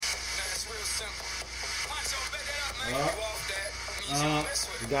You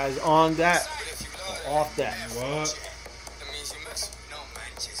guys on that? Or off that? What?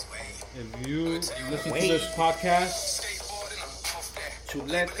 If you listen to this podcast,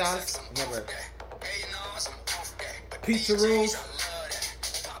 Chuletas, never. pizza rolls,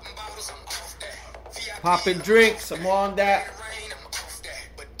 Popping drinks, I'm on that. yeah,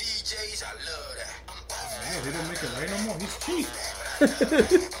 he didn't make it right no more. He's cheap. He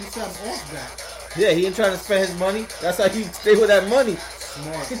said I'm off that. Yeah, he ain't trying to spend his money. That's how he stay with that money.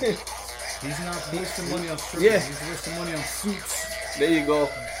 Smart. He's not wasting money on strippers. Yeah. He's wasting money on suits. There you go.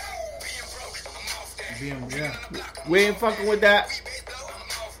 Yeah. We ain't fucking with that.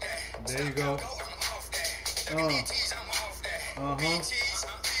 There you go.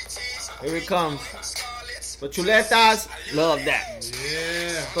 Here it comes. But chuletas, love that.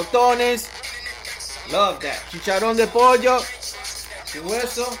 Yeah. Totones, love that. Chicharrón de pollo,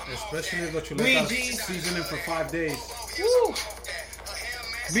 hueso. Especially the chuleta Luigi. seasoning for 5 days. Woo.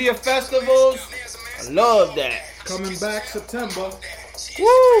 Beer festivals, I love that. Coming back September.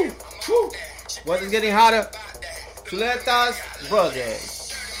 Woo! Woo! Weather's getting hotter. Chuletas,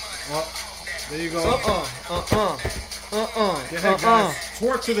 brothers. Oh, there you go. Get ahead, guys.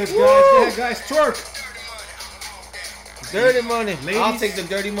 Twerk to this, guys. Get ahead, guys. Twerk. Dirty money. Ladies, I'll take the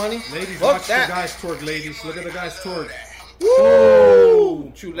dirty money. Ladies, Fuck watch that. the guys twerk, ladies. Look at the guys twerk.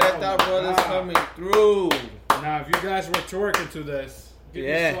 Woo! Chuleta brothers God. coming through. Now, if you guys were twerking to this, give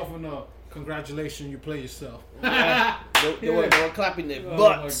Yeah. yourself a congratulations. You play yourself. They were clapping their Oh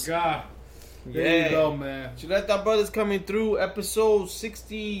butts. my God. There Yeah. you go, man. Chuleta brothers coming through. Episode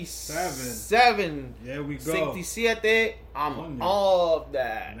 67. There we go. 67. I'm On you. all of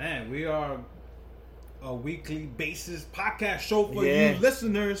that. Man, we are a weekly basis podcast show for Yeah. you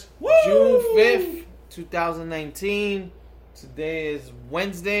listeners. Woo! June 5th, 2019. Today is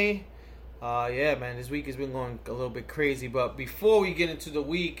Wednesday. Yeah, man, this week has been going a little bit crazy. But before we get into the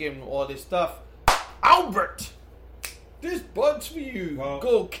week and all this stuff, Albert, this bud's for you. Well,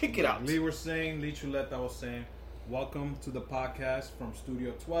 Go kick it out. Lee Chuleta was saying, welcome to the podcast from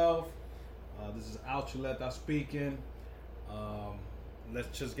Studio 12. This is Al Chuleta speaking.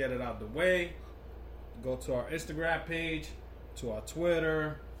 Let's just get it out the way. Go to our Instagram page, to our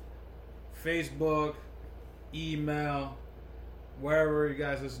Twitter, Facebook, email, wherever you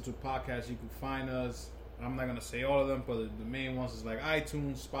guys listen to podcasts, you can find us. I'm not gonna say all of them, but the main ones is like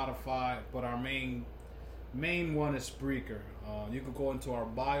iTunes, Spotify. But our main one is Spreaker. You can go into our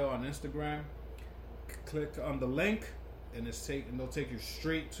bio on Instagram, click on the link, and they'll take you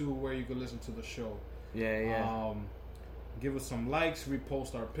straight to where you can listen to the show. Yeah. Give us some likes,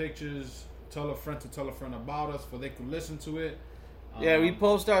 repost our pictures, tell a friend to tell a friend about us, for they could listen to it. Yeah,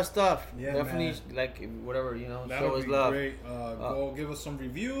 repost our stuff. Yeah, Definitely, man. like, whatever, show That'll us be love. great. Go give us some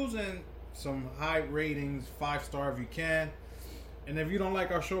reviews and some high ratings, 5-star if you can. And if you don't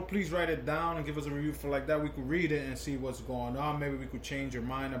like our show, please write it down and give us a review for like that. We could read it and see what's going on. Maybe we could change your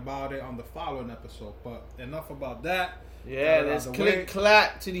mind about it on the following episode. But enough about that. Yeah, let's click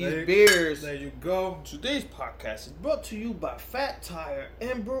clap to these beers. There you go. Today's podcast is brought to you by Fat Tire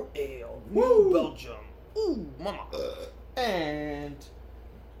Amber Ale, Woo! New Belgium. Ooh, mama. And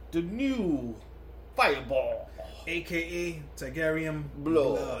the new Fireball. AKA Tigerian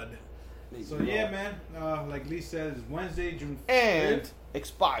Blood. So yeah, man. Like Lee said, it's Wednesday, June 5th. And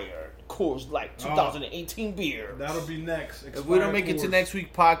expired Coors Light 2018 beer. That'll be next. If we don't make it to next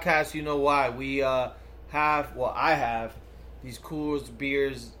week's podcast, you know why. We I have these Coors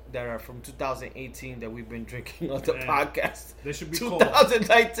beers that are from 2018 that we've been drinking on the podcast. They should be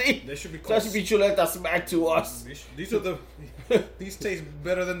 2019. They should be So called. that should be Chuleta smack to us. These are these taste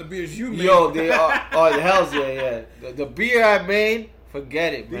better than the beers you made. Yo, they are. Oh, the hell's yeah. The beer I made,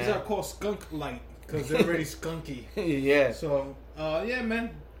 forget it, man. These are called Skunk Light because they're already skunky. Yeah. So, yeah,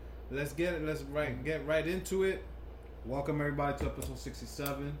 man. Let's get right into it. Welcome everybody to episode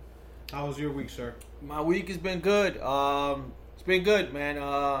 67. How was your week, sir? My week has been good. It's been good, man.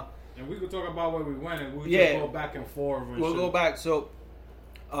 And we could talk about where we went, and we'll Yeah. just go back and forth. And We'll shit. go back. So,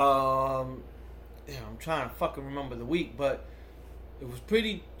 I'm trying to fucking remember the week, but it was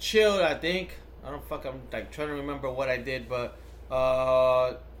pretty chilled, I think. I'm like trying to remember what I did, but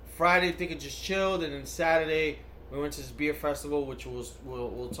Friday I think it just chilled, and then Saturday we went to this beer festival, which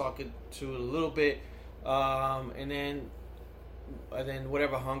we'll talk it to a little bit, and then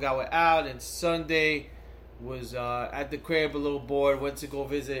whatever, hung out with Al. And Sunday was at the crib, a little bored, went to go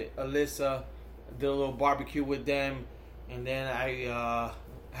visit Alyssa, did a little barbecue with them, and then I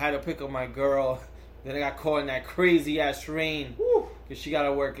had to pick up my girl. Then I got caught in that crazy ass rain because she got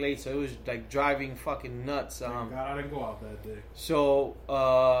to work late, so it was like driving fucking nuts. Thank God I didn't go out that day. So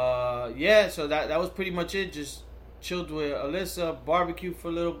yeah, so that was pretty much it. Just chilled with Alyssa, barbecue for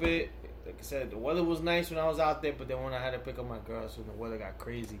a little bit. Like I said, the weather was nice when I was out there, but then when I had to pick up my girls, so the weather got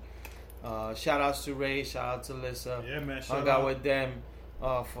crazy. Shout outs to Ray, shout out to Alyssa. Yeah, man. Hung out with them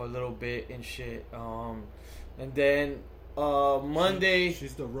for a little bit and shit. And then Monday.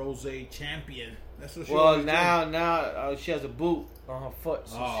 She's the rose champion. That's what she now she has a boot on her foot,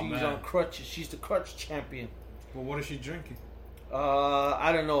 so she's on crutches. She's the crutch champion. Well, what is she drinking?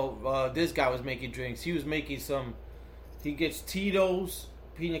 I don't know. This guy was making drinks. He was making some. He gets Tito's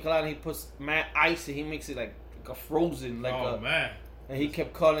pina colada. He puts mad ice and he makes it like a frozen. Man! And he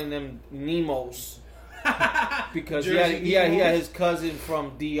kept calling them Nemos because he had his cousin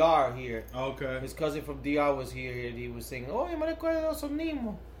from DR here. Okay. His cousin from DR was here and he was saying, "Oh, you might recuerdo some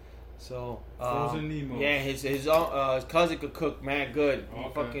Nemo." So frozen Nemo. Yeah, his cousin could cook mad good. He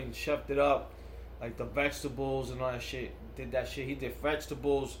fucking chefed it up, like the vegetables and all that shit. Did that shit. He did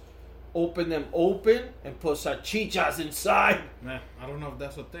vegetables, opened them open, and put salchichas inside. Man, I don't know if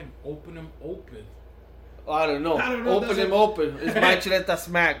that's a thing. Open them open. I don't know. Open them open. It's my chuleta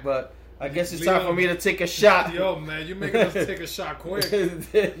smack, but I guess it's time for me to take a shot. Yo, man, you're making us take a shot quick.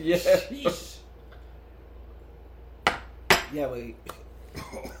 Yeah. Jeez. Yeah, but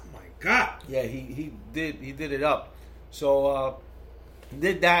oh my God. Yeah, he did it up. So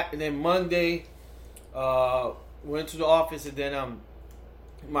did that, and then Monday went to the office, and then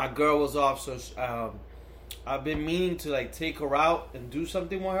my girl was off, so I've been meaning to like take her out and do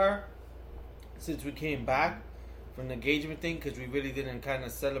something with her since we came back from the engagement thing, because we really didn't kind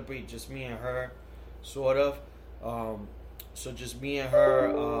of celebrate, just me and her, sort of. So just me and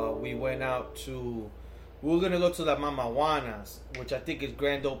her, we went out to. We were gonna go to La Mama Juana's, which I think is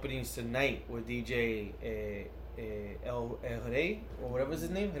grand openings tonight with DJ El Rey, or whatever his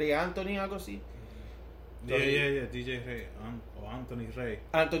name, Rey Anthony, algo así. Yeah, DJ Rey, Anthony Rey.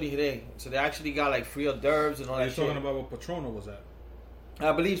 Anthony Rey. So they actually got like free hors d'oeuvres and all that shit. You're talking about what Patrona was at?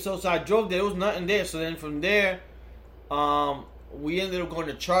 I believe so. So I drove there. There was nothing there. So then from there, we ended up going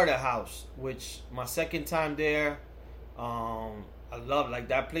to Charter House, which my second time there. I love, like,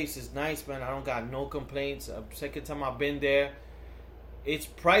 that place is nice, man. I don't got no complaints. Second time I've been there. It's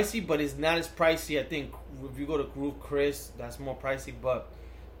pricey, but it's not as pricey. I think if you go to Groove Chris, that's more pricey. But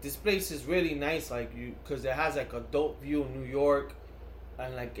this place is really nice, like, because it has like a dope view of New York,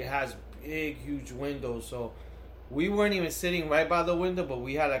 and like it has big, huge windows. So we weren't even sitting right by the window, but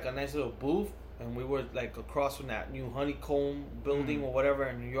we had like a nice little booth, and we were like across from that new Honeycomb building or whatever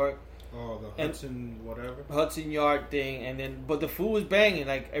in New York. Oh, the Hudson whatever. Hudson Yard thing, and then but the food was banging.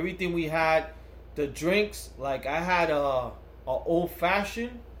 Like everything we had, the drinks. Like I had a old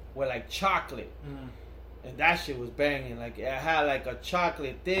fashioned with like chocolate, and that shit was banging. Like it had like a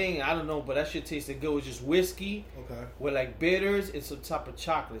chocolate thing. I don't know, but that shit tasted good. It was just whiskey, with like bitters and some type of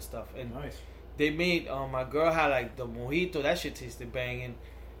chocolate stuff. And nice. They made my girl had like the mojito. That shit tasted banging.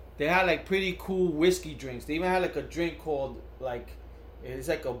 They had like pretty cool whiskey drinks. They even had like a drink called like. It's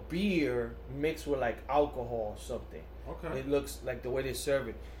like a beer mixed with like alcohol or something. Okay. It looks like the way they serve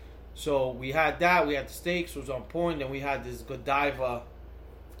it. So we had that. We had the steaks, was on point. Then we had this Godiva,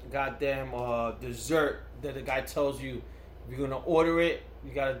 goddamn dessert that the guy tells you if you're gonna order it,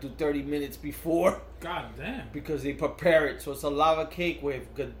 you gotta do 30 minutes before. God damn. Because they prepare it. So it's a lava cake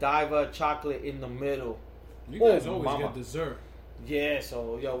with Godiva chocolate in the middle. You guys always get dessert. Yeah.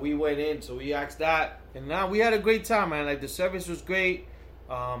 So we went in. So we asked that, and now we had a great time, man. Like the service was great.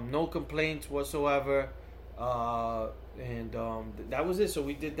 No complaints whatsoever, and that was it. So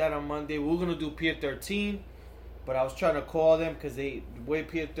we did that on Monday. We were gonna do Pier 13, but I was trying to call them because the way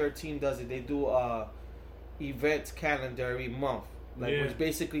Pier 13 does it, they do events calendar every month, which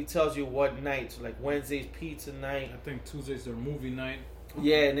basically tells you what nights. So like Wednesday's pizza night. I think Tuesday's their movie night.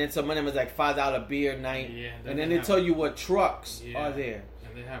 Yeah, and then some of them is like $5 beer night. Yeah, and then they tell you what trucks are there.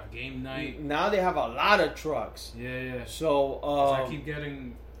 They have game night. Now they have a lot of trucks. Yeah. So I keep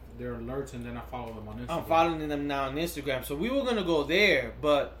getting their alerts, and then I follow them on Instagram. I'm following them now on Instagram. So we were gonna go there,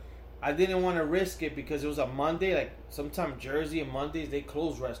 but I didn't want to risk it because it was a Monday. Like sometimes Jersey and Mondays they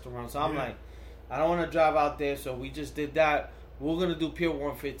close restaurants. So I'm like, I don't want to drive out there. So we just did that. We were gonna do Pier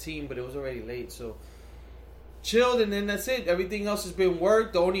 115, but it was already late. So chilled, and then that's it. Everything else has been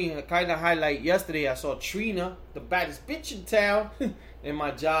worked. The only kind of highlight yesterday, I saw Trina, the baddest bitch in town. In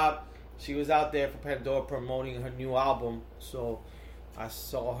my job, she was out there for Pandora promoting her new album, so I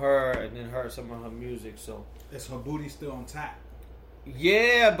saw her and then heard some of her music. So is her booty still on tap?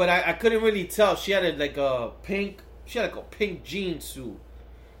 Yeah, but I couldn't really tell. She had a pink jean suit,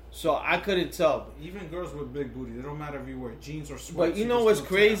 so I couldn't tell. Even girls with big booty, it don't matter if you wear jeans or sweats. But you know what's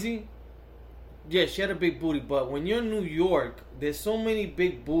crazy? Yeah, she had a big booty, but when you're in New York, there's so many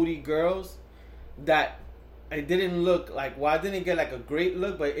big booty girls that it didn't look like. Well, I didn't get like a great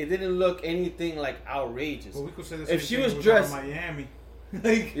look, but it didn't look anything like outrageous. But we could say the same If she thing was with dressed, Miami,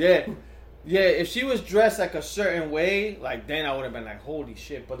 like yeah, if she was dressed like a certain way, like then I would have been like, holy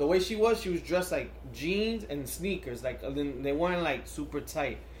shit. But the way she was dressed like jeans and sneakers, like they weren't like super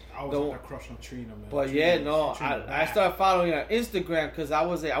tight. I was a crush on Trina, man. But Trina, yeah, no, Trina I started following her Instagram because I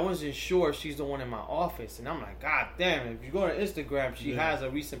wasn't sure if she's the one in my office, and I'm like, God damn! If you go to Instagram, she has a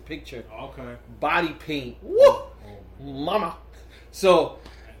recent picture. Okay. Body paint, woo, mama. So,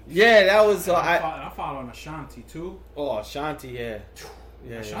 yeah, that was. I'm following Ashanti too. Oh, Ashanti, yeah.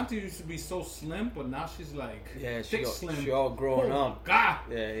 Ashanti used to be so slim, but now she's like thick slim. She all grown up. God.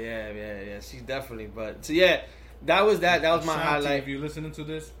 Yeah. She's definitely, but so yeah, that was my Ashanti, highlight. If you're listening to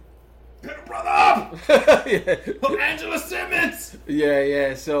this. Hit a brother up! Yeah. Angela Simmons!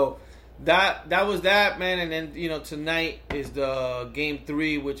 Yeah. So that was that, man. And then, tonight is the game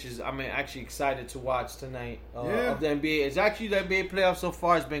 3, which is, I'm actually excited to watch tonight of the NBA. It's actually the NBA playoffs so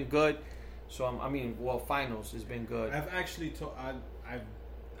far has been good. So, finals has been good. I've actually, I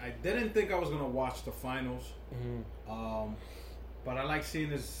didn't think I was going to watch the finals. Mm-hmm. But I like seeing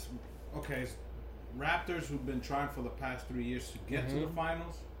this, Raptors who've been trying for the past 3 years to get to the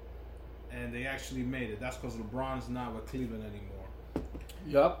finals. And they actually made it. That's because LeBron's not with Cleveland anymore.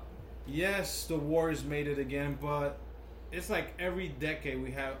 Yup. Yes, the Warriors made it again, but it's like every decade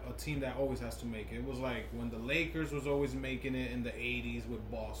we have a team that always has to make it. It was like when the Lakers was always making it in the 80s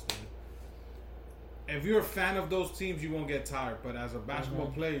with Boston. If you're a fan of those teams, you won't get tired. But as a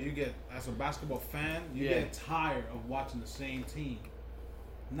basketball player, as a basketball fan, you get tired of watching the same team.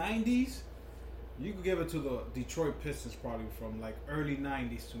 90s, you could give it to the Detroit Pistons probably from like early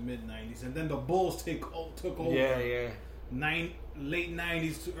 90s to mid 90s. And then the Bulls took over. Yeah. Late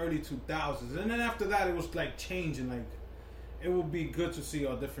 90s to early 2000s. And then after that, it was like changing. Like, it would be good to see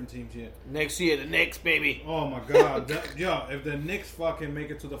all different teams here. Next year, the Knicks, baby. Oh my God. If the Knicks fucking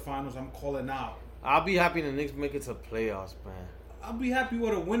make it to the finals, I'm calling out. I'll be happy the Knicks make it to playoffs, man. I'll be happy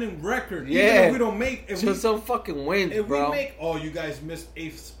with a winning record. Yeah. Even if we don't make some fucking wins, if bro. We make, you guys missed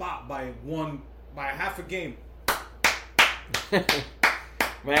 8th spot by half a game.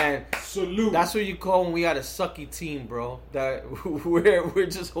 Man, salute. That's what you call when we had a sucky team, bro. That we're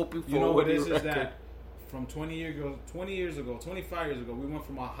just hoping for. You know what it is that from 20 years ago, 25 years ago, we went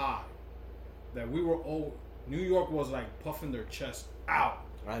from a high that we were old. New York was like puffing their chest out.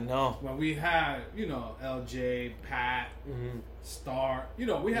 I know. When we had, LJ, Pat, Star,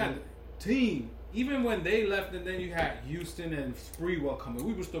 we had team. Even when they left, and then you had Houston and Spreewell coming,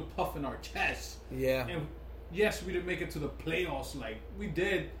 we were still puffing our chests. Yeah. And yes, we didn't make it to the playoffs. Like, we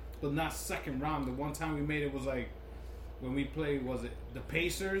did, but not second round. The one time we made it was like when we played, was it the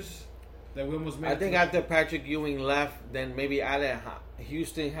Pacers? That we almost made I think after Patrick Ewing left, then maybe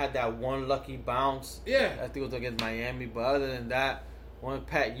Houston had that one lucky bounce. Yeah. I think it was against Miami. But other than that, when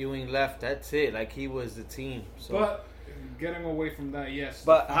Pat Ewing left, that's it. Like, he was the team. So. But getting away from that, yes.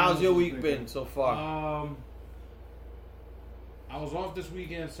 But how's your week been so far? I was off this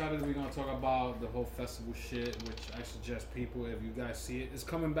weekend. Saturday we're gonna talk about the whole festival shit, which I suggest people, if you guys see it, it's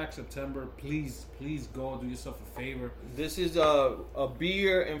coming back September. Please go, do yourself a favor. This is a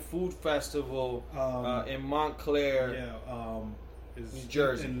beer and food festival in Montclair, New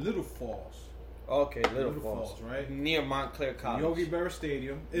Jersey, in Little Falls. Okay, Little Falls, right near Montclair College, Yogi Berra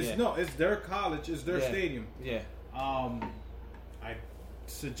Stadium. It's their college. It's their stadium. Yeah. I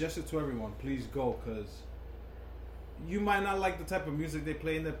suggest it to everyone. Please go, because you might not like the type of music they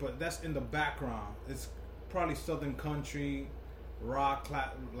play in there, but that's in the background. It's probably Southern country, rock,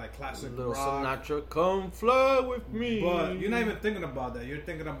 like classic Little rock. Sinatra, come fly with me. But you're not even thinking about that. You're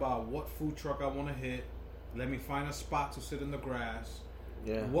thinking about what food truck I want to hit. Let me find a spot to sit in the grass.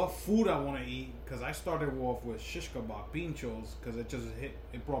 Yeah. What food I want to eat, because I started off with shish kebab, pinchos, because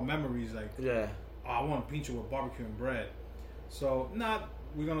it brought memories like, I want a pincho with barbecue and bread. So,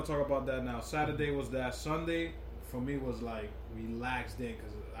 we're going to talk about that now. Saturday was that. Sunday, for me, was like relaxed day,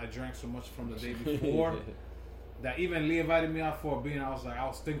 because I drank so much from the day before that even Lee invited me out for a beer, and I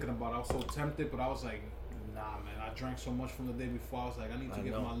was thinking about it. I was so tempted, but I was like, nah, man, I drank so much from the day before. I was like, I need to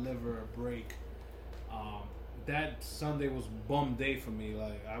give my liver a break. That Sunday was bum day for me.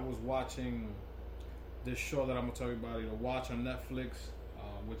 Like, I was watching this show that I'm gonna tell you about. Watch on Netflix,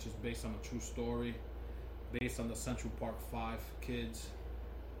 which is based on a true story, based on the Central Park 5 kids.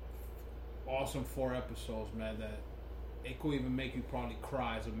 Awesome 4 episodes, man. That it could even make you probably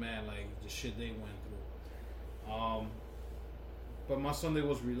cry as a man, like the shit they went through. But my Sunday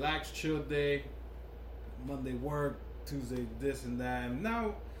was relaxed, chill day. Monday work, Tuesday this and that. And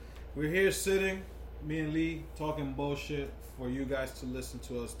now We're here sitting, me and Lee, talking bullshit for you guys to listen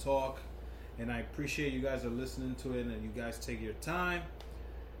to us talk. And I appreciate you guys are listening to it and you guys take your time.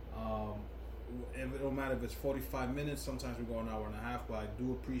 It don't matter if it's 45 minutes. Sometimes we go an hour and a half, but I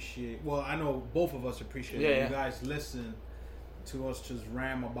do appreciate. Well, I know both of us appreciate that you guys listen to us just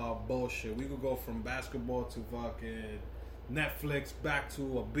ram about bullshit. We could go from basketball to fucking Netflix back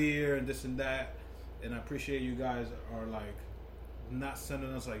to a beer and this and that. And I appreciate you guys are like not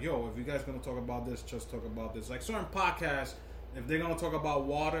sending us like, yo, if you guys gonna talk about this, just talk about this. Like certain podcasts, if they're gonna talk about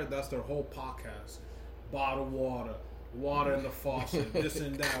water, that's their whole podcast. Bottled water. Water in the faucet, this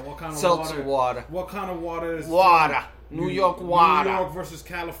and that. What kind of seltzer water? What kind of water is water? New York water. New York versus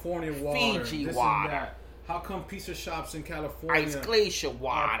California water. Fiji this water. And that. How come pizza shops in California Ice glacier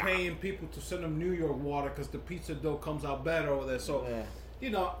water are paying people to send them New York water because the pizza dough comes out better over there? So, you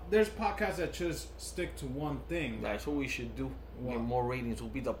know, there's podcasts that just stick to one thing. That's what we should do. Get more ratings. We'll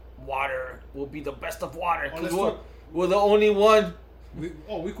be the water. We'll be the best of water. Because we're the only one.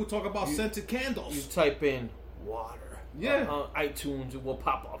 We could talk about scented candles. You type in water. Yeah. On iTunes, it will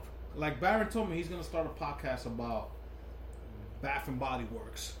pop up. Like Barron told me, he's going to start a podcast about Bath and Body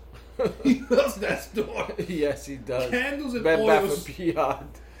Works. He loves that store. Yes, he does. Candles and Bed, oils. Bath and Beyond.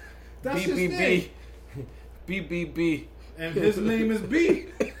 That's his name. BBB. And his name is B.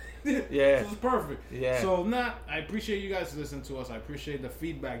 Yeah. So it's perfect. Yeah. So, I appreciate you guys listening to us. I appreciate the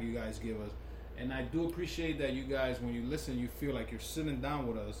feedback you guys give us. And I do appreciate that you guys, when you listen, you feel like you're sitting down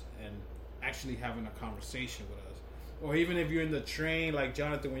with us and actually having a conversation with us. Or even if you're in the train, like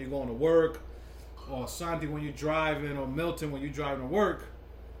Jonathan when you're going to work, or Santi when you're driving, or Milton when you're driving to work,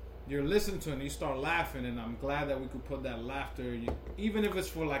 you're listening to it and you start laughing. And I'm glad that we could put that laughter, even if it's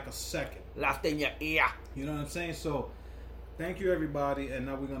for like a second. Laughter in your ear. You know what I'm saying? So, thank you everybody. And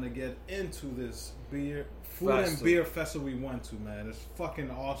now we're going to get into this food and beer festival we went to, man. It's fucking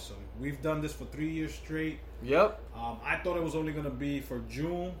awesome. We've done this for 3 years straight. Yep. I thought it was only going to be for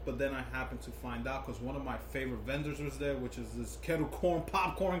June, but then I happened to find out because one of my favorite vendors was there, which is this kettle corn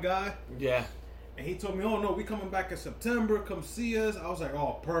popcorn guy. Yeah. And he told me, oh no, we coming back in September, come see us. I was like,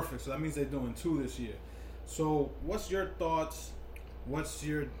 oh, perfect. So that means they're doing 2 this year. So what's your thoughts?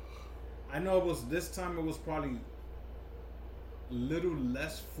 I know it was this time it was probably a little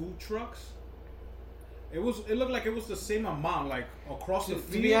less food trucks. It looked like it was the same amount, like across the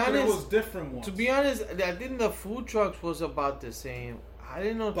field, be honest, but it was different ones. To be honest, I think the food trucks was about the same. I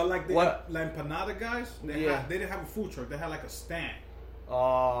didn't know. But like the empanada guys, they didn't have a food truck. They had like a stand.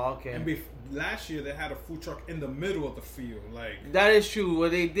 Oh, okay. And last year they had a food truck in the middle of the field, like that is true.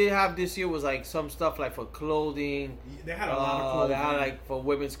 What they did have this year was like some stuff like for clothing. They had a lot of clothing. They had like for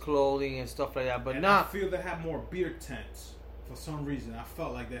women's clothing and stuff like that. But I feel they had more beer tents for some reason. I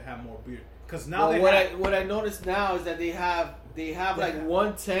felt like they had more beer. Cause now what I noticed now is that they have like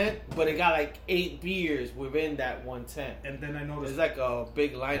one tent, but it got like 8 beers within that one tent. And then I noticed it's like a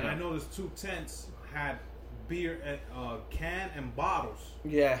big lineup. And I noticed 2 tents had beer can and bottles.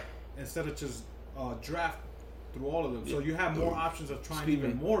 Yeah. Instead of just draft through all of them, so you have more options of trying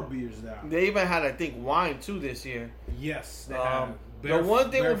even more beers now. They even had, I think, wine too this year. Yes, they had. The one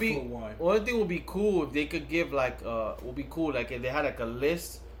thing would be cool if they could give like would be cool like if they had like a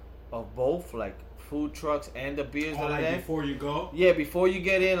list of both, like food trucks and the beers. Like before you go? Yeah, before you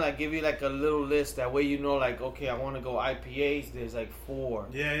get in, like give you like a little list. That way you know, like, okay, I want to go IPAs. There's like 4.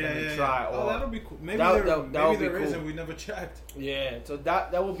 Yeah. Try. Oh, that'll be cool. Maybe there is, and we never checked. Yeah, so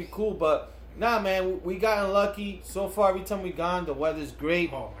that would be cool. But nah, man, we gotten lucky so far. Every time we gone, the weather's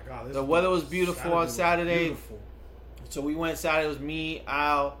great. Oh my god, the weather was beautiful on Saturday. Beautiful. So we went Saturday. It was me,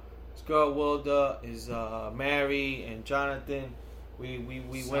 Al, this girl Wilda, is Mary, and Jonathan. We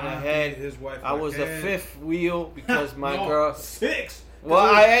went ahead. His wife. I was the 5th wheel because my girl 6. Well,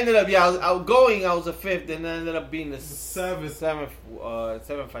 I ended up. Yeah, I was the 5th, and then ended up being the 7th,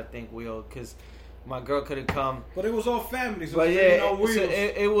 I think, wheel because my girl couldn't come. But it was all family. So but yeah,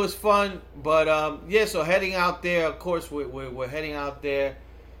 it was fun. But yeah, so heading out there. Of course, we're heading out there,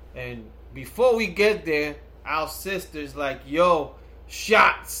 and before we get there, our sister's like, "Yo,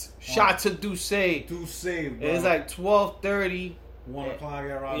 shots of Douce." Douce, bro. It's like 12:30. 1 o'clock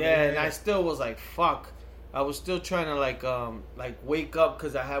around there. And I still was like, fuck. I was still trying to like wake up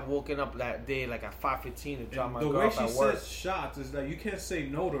because I had woken up that day like at 5:15 to drop my girl off at work. The way she says shots is that you can't say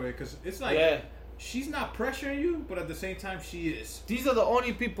no to it because it's like she's not pressuring you, but at the same time she is. These are the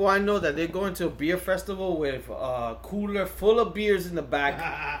only people I know that they're going to a beer festival with a cooler full of beers in the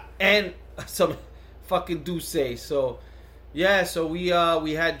back and some fucking Douce. So yeah, so we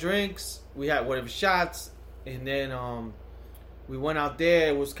had drinks, we had whatever shots, and then we went out there.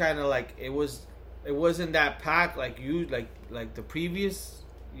 It was kind of like it wasn't that packed like the previous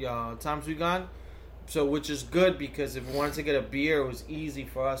times we gone. So, which is good because if we wanted to get a beer, it was easy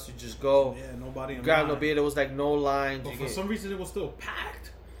for us to just go. Yeah, nobody in grab line. no beer. There was like no lines. But for some reason, it was still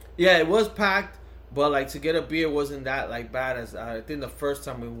packed. Yeah, it was packed, but like to get a beer wasn't that like bad as I think the first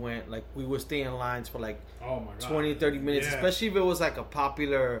time we went. Like we would stay in lines for like 20, 30 minutes, especially if it was like a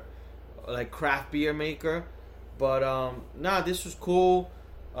popular like craft beer maker. But this was cool.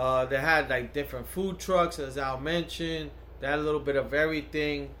 They had like different food trucks, as Al mentioned. They had a little bit of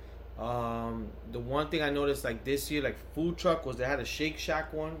everything. The one thing I noticed like this year, like food truck, was they had a Shake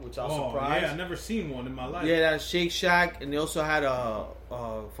Shack one, which I was surprised. Yeah, I never seen one in my life. Yeah, that Shake Shack, and they also had a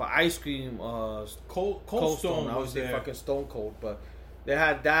for ice cream, Cold Stone. I would say fucking Stone Cold, but they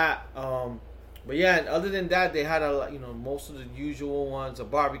had that. But yeah, and other than that, they had most of the usual ones, a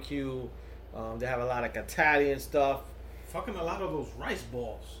barbecue. They have a lot of Italian stuff. Fucking a lot of those rice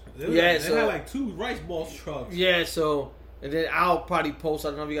balls. They had like 2 rice balls trucks. Yeah, so. And then I'll probably post. I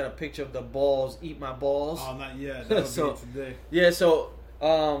don't know if you got a picture of the balls. Eat my balls. Oh, not yet. That'll be today. Yeah. So,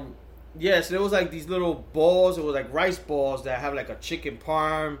 so there was like these little balls. It was like rice balls that have like a chicken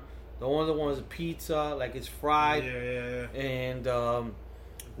parm. The other one was a pizza, like it's fried. Yeah. And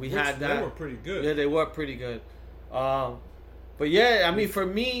we had that. They were pretty good. Yeah, they were pretty good. But yeah, I mean, for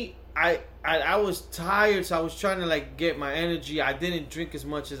me, I was tired, so I was trying to like get my energy. I didn't drink as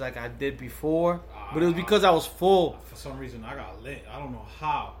much as like I did before. But it was because I was full. For some reason, I got lit. I don't know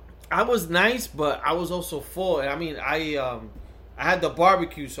how. I was nice, but I was also full. And I mean, I had the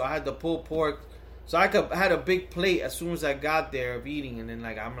barbecue, so I had the pulled pork. So I had a big plate as soon as I got there of eating. And then,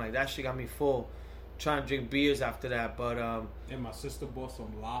 I'm like, that shit got me full. Trying to drink beers after that. But, and my sister bought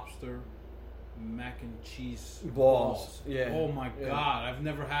some lobster mac and cheese balls. Yeah. Oh, my God. I've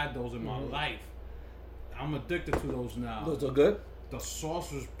never had those in my life. I'm addicted to those now. Those are good? The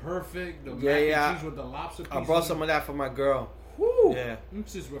sauce was perfect. The mac and cheese with the lobster pieces. I brought some of that for my girl. Woo! Yeah. Them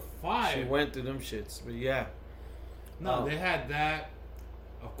shits were fire. She went through them shits. But yeah. No, they had that.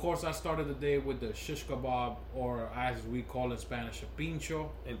 Of course, I started the day with the shish kebab, or as we call it in Spanish, a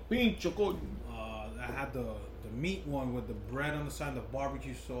pincho. El pincho. I had the meat one with the bread on the side, the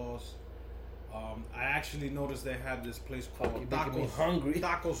barbecue sauce. I actually noticed they had this place called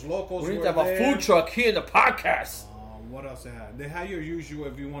Tacos Locos. We need to have a food truck here in the podcast. What else they had? They had your usual,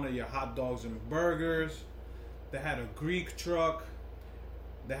 if you wanted your hot dogs and burgers. They had a Greek truck.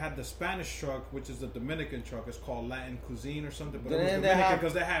 They had the Spanish truck, which is the Dominican truck. It's called Latin Cuisine or something. But it was Dominican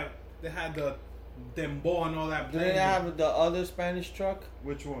because they had the dembo and all that. Did they have the other Spanish truck?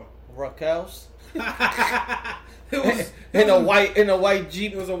 Which one? Raquel's. It was in a white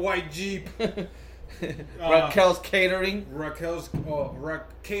Jeep. It was a white Jeep. Raquel's Catering.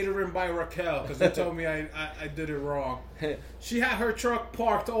 Catering by Raquel, because they told me I did it wrong. She had her truck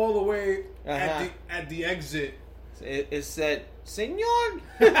parked all the way at the exit. It said, "Señor."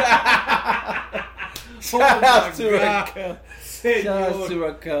 Shout out to Raquel. Shout out to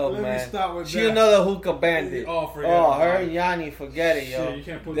Raquel, man. Let me start with she that. Another hookah bandit. Forget her and Yanni, forget it, yo. Shit, you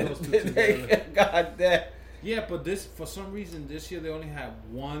can't put those two together. God damn. Yeah, but for some reason this year they only had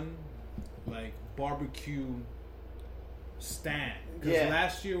one like barbecue stand. Because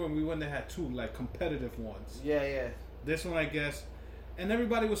last year when we went, they had 2 like competitive ones. Yeah. This one, I guess, and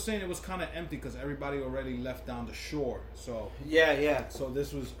everybody was saying it was kind of empty because everybody already left down the shore. So yeah. So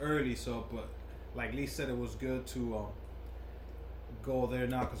this was early. So, but like Lee said, it was good to go there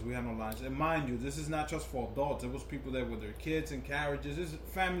now because we had no lines. And mind you, this is not just for adults. There was people there with their kids and carriages. This is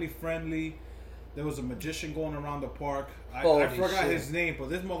family friendly. There was a magician going around the park. I forgot his name, but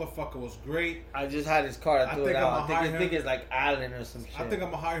this motherfucker was great. I just had his card. I think it's like Allen or some shit. I think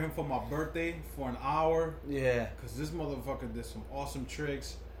I'm gonna hire him for my birthday for an hour. Yeah. Because this motherfucker did some awesome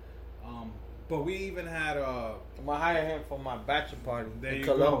tricks. But we even had I'm gonna hire him for my bachelor party in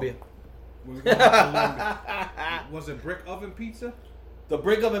Colombia. We were going to Colombia. Was it brick oven pizza? The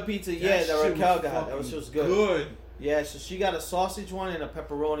brick oven pizza, that Raquel got. That was just good. Yeah, so she got a sausage one and a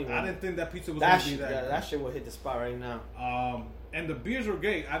pepperoni one. I didn't think that pizza was going to be that good. That shit will hit the spot right now. And the beers were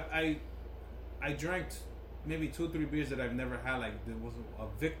great. I drank maybe 2 or 3 beers that I've never had. Like, there was a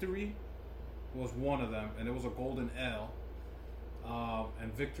Victory was one of them, and it was a Golden Ale.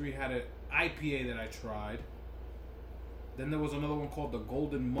 And Victory had an IPA that I tried. Then there was another one called the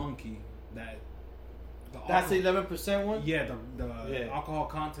Golden Monkey. That's the 11% one? Yeah, the alcohol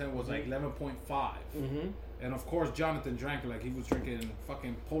content was like 11.5. Mm-hmm. And of course, Jonathan drank it like he was drinking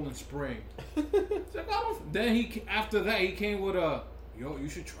fucking Poland Spring. Then after that, he came with you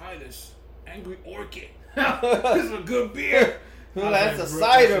should try this Angry Orchid. This is a good beer. That's a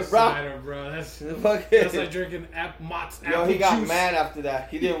cider, bro. Cider, bro. That's like drinking Mott's apple juice. Yo, he got mad after that.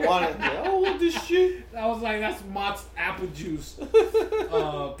 He didn't want it. Like, oh, what this shit? I was like, that's Mott's apple juice.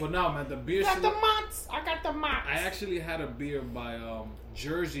 But no, man, the beer. I got the Mott's. I got the Mott's. I actually had a beer by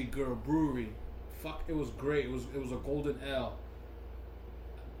Jersey Girl Brewery. Fuck, it was great. It was a golden ale.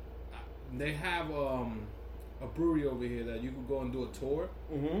 They have a brewery over here that you could go and do a tour.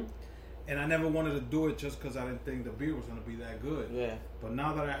 Mm-hmm. And I never wanted to do it just because I didn't think the beer was gonna be that good. Yeah. But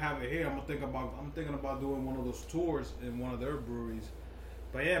now that I have it here, I'm thinking about doing one of those tours in one of their breweries.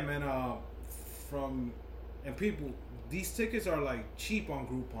 But yeah, man. People, these tickets are like cheap on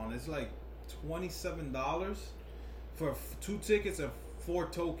Groupon. It's like $27 for 2 tickets and 4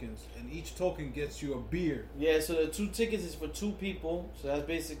 tokens, and each token gets you a beer. Yeah, so the 2 tickets is for 2 people. So that's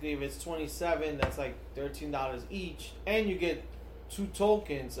basically, if it's 27, that's like $13 each, and you get 2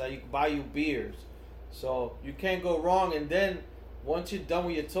 tokens that you can buy you beers. So you can't go wrong. And then once you're done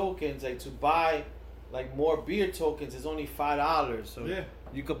with your tokens, like to buy like more beer tokens is only $5. So yeah,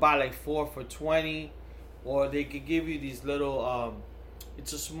 you could buy like 4 for $20, or they could give you these little.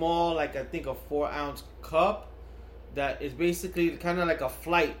 It's a small, like I think a 4-ounce cup that is basically kind of like a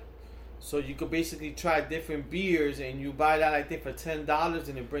flight. So you could basically try different beers, and you buy that I think for $10,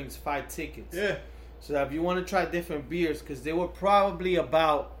 and it brings 5 tickets. Yeah. So that if you want to try different beers, because they were probably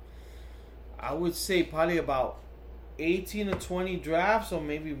about, I would say probably about 18 or 20 drafts, or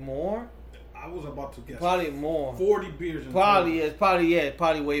maybe more. I was about to guess. Probably more. 40 beers. Probably,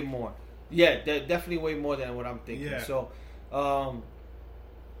 probably way more. Yeah, definitely way more than what I'm thinking. Yeah. So,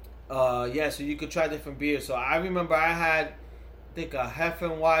 so you could try different beers. So I remember I had, I think, a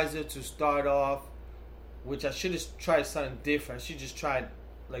Heffenweiser to start off, which I should have tried something different. I should just tried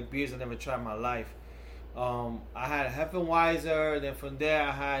like beers I never tried in my life. I had a Heffenweiser, then from there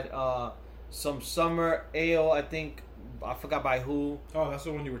I had some summer ale, I think, I forgot by who. Oh, that's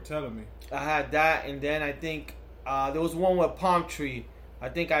the one you were telling me. I had that, and then I think there was one with Palm Tree. I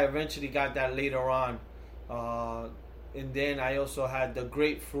think I eventually got that later on. And then I also had the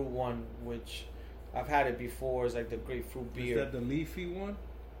grapefruit one, which I've had it before. It's like the grapefruit beer. Is that the leafy one?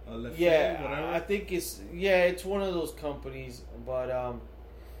 Yeah, whatever? I think it's one of those companies, but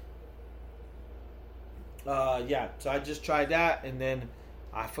so I just tried that, and then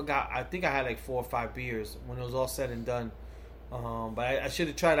I forgot. I think I had like 4 or 5 beers when it was all said and done. But I should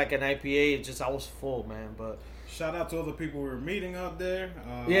have tried like an IPA. It's just I was full, man. But shout out to all the people we were meeting out there.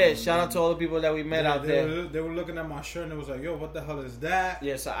 Shout out to all the people that we met out there. They were looking at my shirt and it was like, yo, what the hell is that?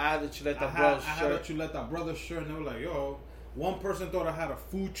 Yeah, so I had the Chuleta Brothers shirt. I had a Chuleta Brothers shirt, and they were like, yo. One person thought I had a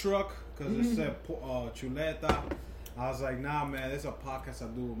food truck because it said Chuleta. I was like, nah, man, it's a podcast I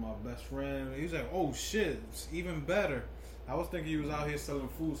do with my best friend. He was like, oh, shit, it's even better. I was thinking he was out here selling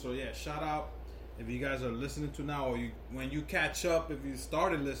food. So, yeah, shout out if you guys are listening to now, or when you catch up, if you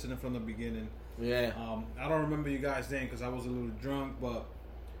started listening from the beginning. Yeah. I don't remember you guys' name because I was a little drunk, but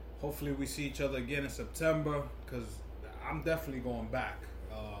hopefully we see each other again in September because I'm definitely going back.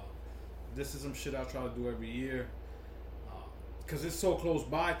 This is some shit I try to do every year. Because it's so close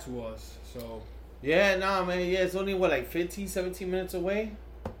by to us, so... Yeah, nah, man, yeah, it's only, like 15, 17 minutes away?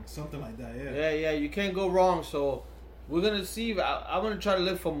 Something like that, yeah. Yeah, you can't go wrong, so we're going to see. I'm going to try to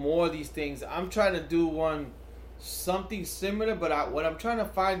look for more of these things. I'm trying to do something similar, but what I'm trying to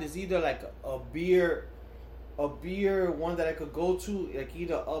find is either, like, a beer one that I could go to, like,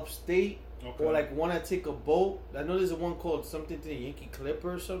 either upstate, or, like, one I take a boat. I know there's one called something to the Yankee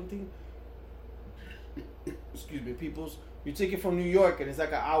Clipper or something. Excuse me, peoples. You take it from New York, and it's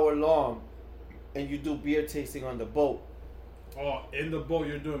like an hour long, and you do beer tasting on the boat. Oh, in the boat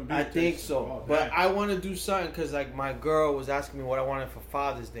you're doing beer tasting? I think so. But I want to do something because, like, my girl was asking me what I wanted for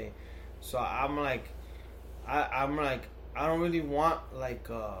Father's Day. So I'm like, I don't really want, like,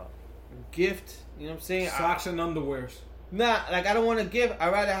 a gift. You know what I'm saying? Socks and underwears. Nah, like, I don't want a gift.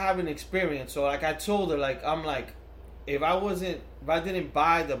 I'd rather have an experience. So, like, I told her, like, I'm like, if I didn't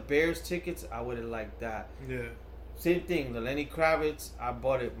buy the Bears tickets, I would have liked that. Yeah. Same thing, the Lenny Kravitz, I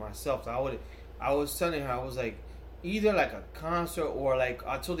bought it myself. So I was telling her, I was like, either like a concert or like,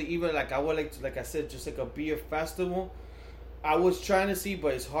 I told her either like I would like to, like I said, just like a beer festival. I was trying to see,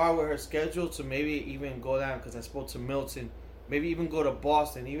 but it's hard with her schedule to maybe even go down because I spoke to Milton. Maybe even go to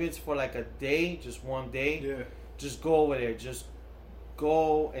Boston, even if it's for like a day, just one day. Yeah. Just go over there, just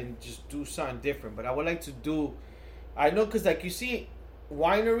go and just do something different. But I would like to do, I know because like you see,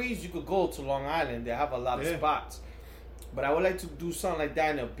 wineries, you could go to Long Island. They have a lot of spots. But I would like to do something like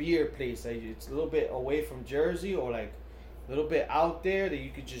that in a beer place. Like it's a little bit away from Jersey or like a little bit out there that you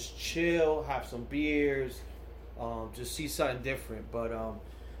could just chill, have some beers, just see something different. But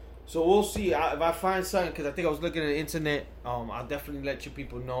So we'll see. If I find something, because I think I was looking at the internet, I'll definitely let you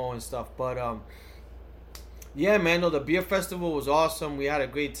people know and stuff. But yeah, man, no, the beer festival was awesome. We had a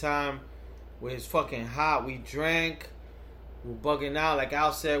great time. It was fucking hot. We drank. We were bugging out. Like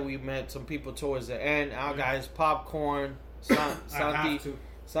Al said, we met some people towards the end. Al got his popcorn.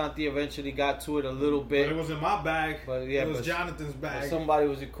 Santi eventually got to it a little bit. But it was in my bag. But yeah, it was Jonathan's bag. Somebody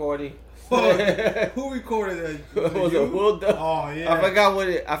was recording. Who recorded it? Was it Will Dub. Oh yeah.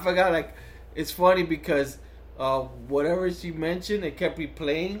 I forgot. Like, it's funny because whatever she mentioned, it kept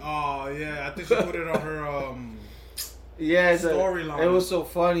replaying. Oh yeah, I think she put it on her storyline. It was so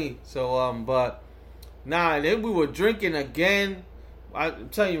funny. So but nah, and then we were drinking again. I'm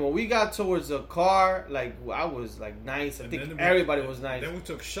telling you, when we got towards the car, like I was like nice. I think everybody was nice. Then we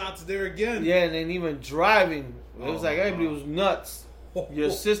took shots there again. Yeah, and then even driving, it was like everybody was nuts. Your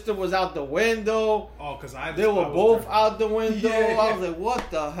sister was out the window. Oh, because they were both out the window. Yeah. I was like, what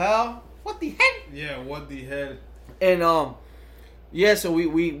the hell? What the hell? Yeah, what the hell? And yeah, so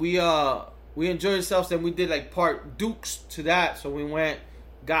we enjoyed ourselves. Then we did like part Dukes to that. So we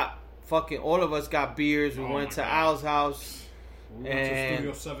got fucking all of us got beers. We went to Al's house. We went to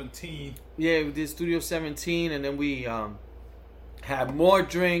Studio 17. Yeah, we did Studio 17, and then we had more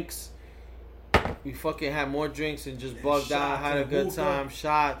drinks. We fucking had more drinks and just bugged out, had a good time,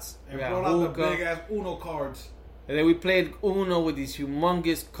 shots. And brought out the big ass Uno cards. And then we played Uno with these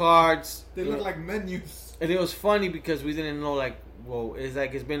humongous cards. They look like menus. And it was funny because we didn't know, like, well,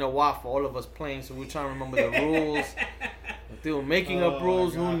 it's been a while for all of us playing, so we're trying to remember the rules. If they were making up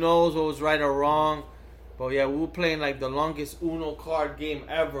rules, who knows what was right or wrong. But yeah, we were playing like the longest Uno card game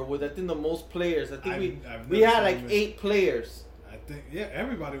ever with, I think, the most players. I think we had like 8 players. I think, yeah,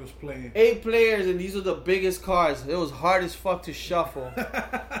 everybody was playing. 8 players, and these are the biggest cards. It was hard as fuck to shuffle.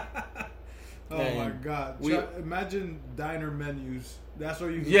 Oh my god! Imagine diner menus. That's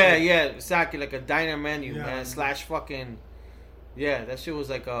what you. Yeah, exactly, like a diner menu, man. / fucking. Yeah, that shit was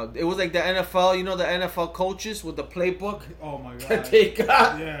like it was like the NFL, you know, the NFL coaches with the playbook. Oh my god! That they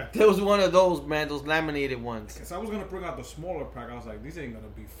got. Yeah, there was one of those, man, those laminated ones. Cause I was gonna bring out the smaller pack. I was like, these ain't gonna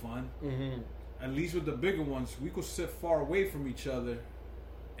be fun. Mm-hmm. At least with the bigger ones, we could sit far away from each other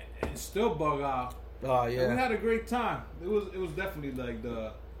and still bug out. Oh yeah, and we had a great time. It was definitely like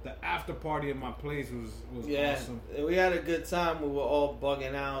the after party at my place was awesome. We had a good time. We were all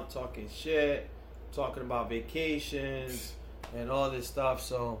bugging out, talking shit, talking about vacations and all this stuff.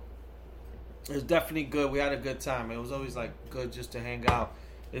 So it was definitely good. We had a good time. It was always like good just to hang out.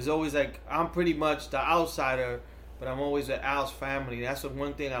 It's always like I'm pretty much the outsider, but I'm always with Al's family. That's the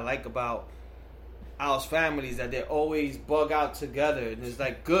one thing I like about Al's family is that they always bug out together, and it's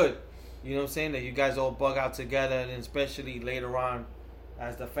like good. You know what I'm saying? That you guys all bug out together, and especially later on,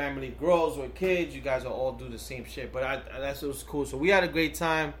 as the family grows with kids, you guys will all do the same shit. But that's what was cool. So we had a great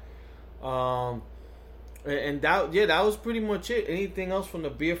time. And that was pretty much it. Anything else from the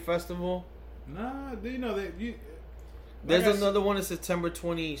beer festival? Nah, you know that you. There's another one in September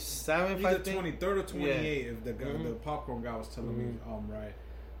 27th, I think. 23rd or 28th. If the popcorn guy was telling me, right.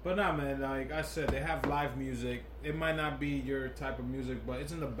 But nah, man. Like I said, they have live music. It might not be your type of music, but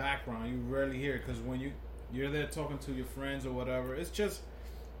it's in the background. You rarely hear it because when you're there talking to your friends or whatever, it's just.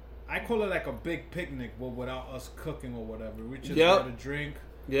 I call it like a big picnic, but without us cooking or whatever. We just had a drink.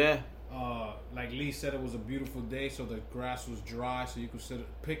 Yeah. Like Lee said, it was a beautiful day, so the grass was dry, so you could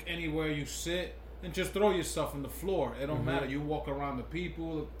pick anywhere you sit and just throw yourself on the floor. It don't matter. You walk around the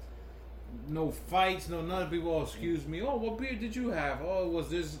people. No fights, no none. People, oh, excuse me. Oh, what beer did you have? Oh, it was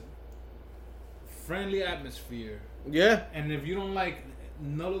this friendly atmosphere. Yeah. And if you don't like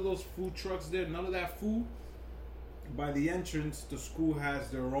none of those food trucks there, none of that food. By the entrance, the school has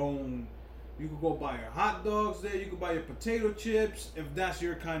their own. You could go buy your hot dogs there. You could buy your potato chips if that's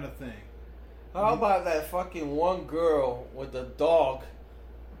your kind of thing. How about that fucking one girl with the dog?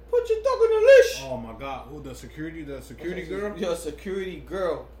 Put your dog on the leash. Oh my god! Who the security girl? Yeah, security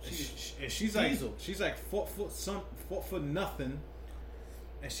girl. She's like 4 foot nothing,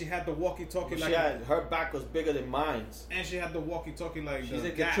 and she had the walkie-talkie like her back was bigger than mine. And she had the walkie-talkie like she's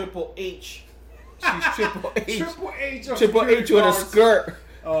like a Triple H. She's Triple H. Triple H with a skirt.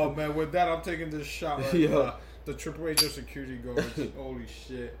 Oh man, with that I'm taking this shot right now. The Triple H of security guards. Holy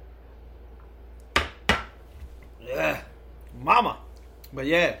shit. Yeah, mama. But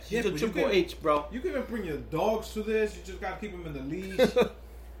yeah, she's a Triple H, bro. You can even bring your dogs to this. You just gotta keep them in the leash.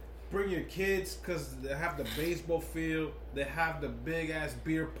 Bring your kids because they have the baseball field. They have the big ass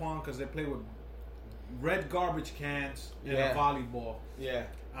beer pong because they play with red garbage cans and a volleyball. Yeah.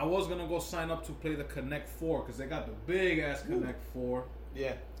 I was gonna go sign up to play the Connect 4 because they got the big ass Connect 4.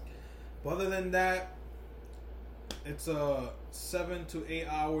 Yeah. But other than that, It's a 7 to 8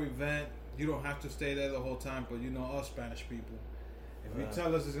 hour event. You don't have to stay there the whole time, but you know us Spanish people. If you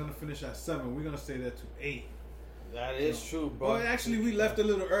tell us it's gonna finish at 7, we're gonna stay there to 8. That is true, bro. Well, actually, we left a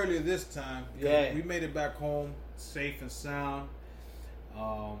little earlier this time. Yeah. We made it back home safe and sound.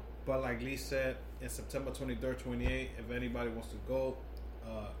 But like Lee said, it's September 23rd, 28th. If anybody wants to go,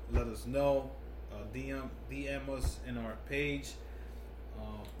 let us know. DM us in our page.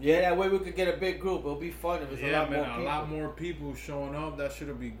 Yeah, that way we could get a big group. It'll be fun if it's a lot more people showing up. That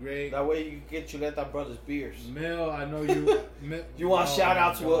should be great. That way you can get Chuleta Brothers beers. Mil, I know you. You want shout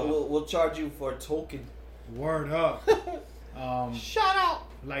outs? We'll charge you for a token. Word up. Shout out.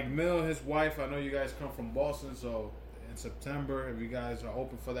 Like Mil, his wife. I know you guys come from Boston, so in September, if you guys are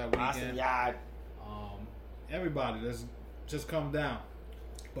open for that weekend, everybody, let's just come down.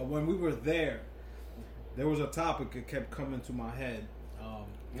 But when we were there was a topic that kept coming to my head.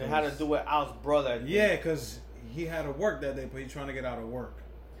 It had to do with Al's brother. Yeah, because he had to work that day, but he's trying to get out of work.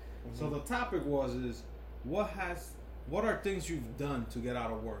 Mm-hmm. So the topic is what are things you've done to get out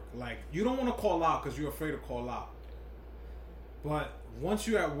of work? Like, you don't want to call out because you're afraid to call out. But once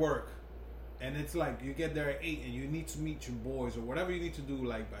you're at work and it's like you get there at 8 and you need to meet your boys or whatever you need to do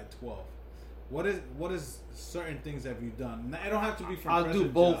like by 12. What is certain things have you done? I don't have to be from I'll do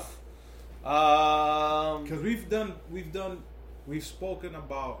both. Because we've spoken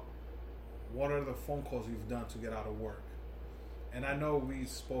about what are the phone calls you've done to get out of work. And I know we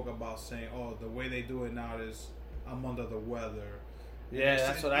spoke about saying, oh, the way they do it now is I'm under the weather. Yeah,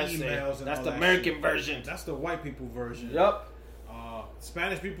 that's what I say. That's the American version. That's the white people version. Yep.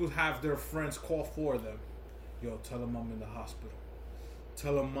 Spanish people have their friends call for them. Yo, tell them I'm in the hospital.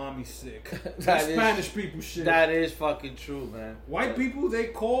 Tell them mommy's sick. That's Spanish people shit. That is fucking true, man. White people, they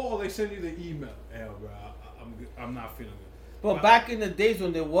call or they send you the email. Hey, bro, I'm not feeling good. But back in the days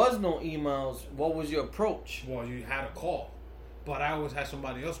when there was no emails, what was your approach? Well, you had a call. But I always had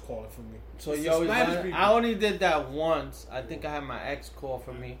somebody else calling for me. So you always I only did that once. I think I had my ex call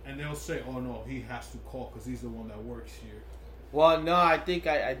for me. And they'll say, oh no, he has to call because he's the one that works here. Well, no, I think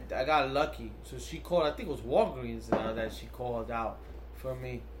I got lucky. So she called, I think it was Walgreens that she called out for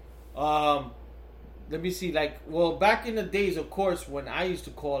me. Let me see, back in the days, of course, when I used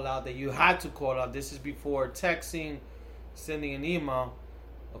to call out, that you had to call out. This is before texting, sending an email.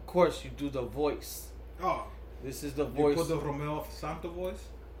 Of course, you do the voice. Oh. This is the voice. You put the Romeo Santo voice?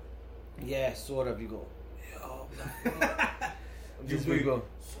 Yeah, sort of. You go, yo, this we go.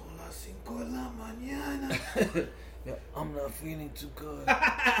 Son las 5 de la mañana. Yeah, I'm not feeling too good.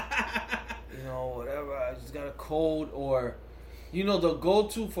 You know, whatever. I just got a cold, or, you know, the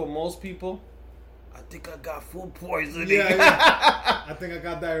go-to for most people. I think I got food poisoning. Yeah. I think I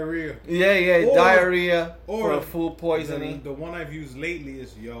got diarrhea. Yeah, diarrhea or food poisoning. The one I've used lately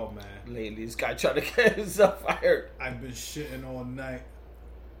is, yo, man. Lately, this guy trying to get himself fired. I've been shitting all night.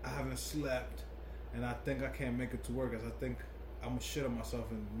 I haven't slept. And I think I can't make it to work because I think I'm going to shit on myself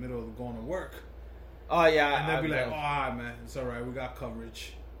in the middle of going to work. Oh, yeah. And they'll be like, man, it's all right. We got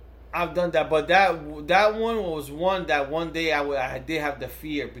coverage. I've done that, but that one was one that one day I did have the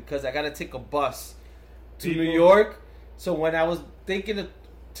fear because I got to take a bus to New York. So when I was thinking of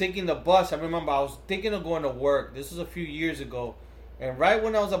taking the bus, I remember I was thinking of going to work. This was a few years ago. And right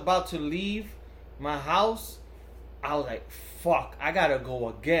when I was about to leave my house, I was like, fuck, I got to go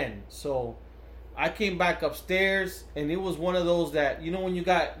again. So I came back upstairs, and it was one of those that, you know, when you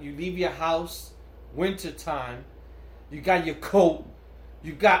leave your house, winter time, you got your coat,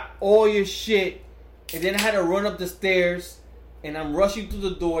 you got all your shit, and then I had to run up the stairs, and I'm rushing through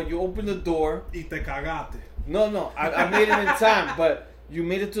the door. You open the door. Y te cagaste. No, I made it in time, but you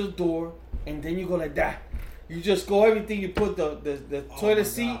made it to the door, and then you go like that. You just go everything. You put the toilet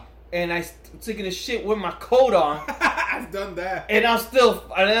seat, and I taking the shit with my coat on. I've done that. And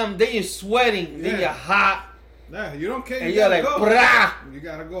then you're sweating, then you're hot. Nah, you don't care. And you're like, brah. You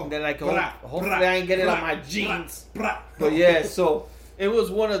gotta go. And they're like, hopefully I ain't get it on my jeans. But yeah, so it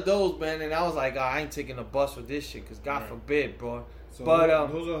was one of those, man. And I was like, I ain't taking a bus for this shit, because God forbid, bro. So but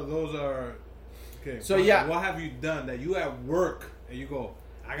those are okay. So yeah, what have you done that you at work and you go,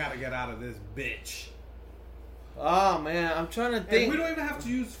 I gotta get out of this bitch? Oh man, I'm trying to think. And we don't even have to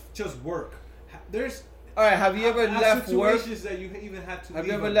use just work. There's all right. Have you ever left work? That you even had to. Have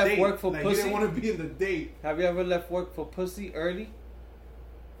you ever left work for pussy? You didn't want to be in the date. Have you ever left work for pussy early?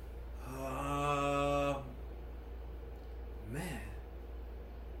 Man,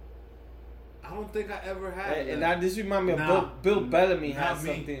 I don't don't think I ever had. And now this reminds me of Bill Bellamy had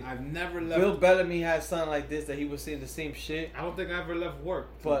something. I've never left. Bill Bellamy had something like this that he was saying the same shit. I don't think I ever left work.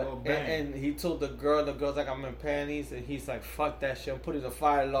 But and he told the girl's like, I'm in panties, and he's like, fuck that shit, I'm putting a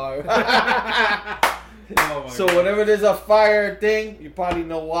fire alarm. So God. Whenever there's a fire thing, you probably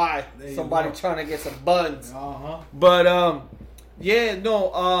know why. Somebody trying to get some buns. But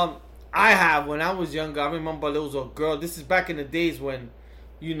I have, when I was younger, I remember there was a girl. This is back in the days when,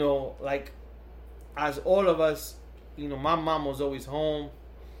 you know, like, as all of us, you know, my mom was always home.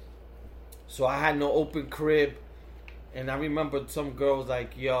 So I had no open crib. And I remember some girls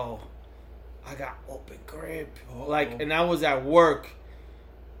like, yo, I got open crib. Like, and I was at work.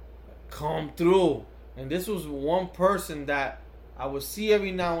 Come through. And this was one person that I would see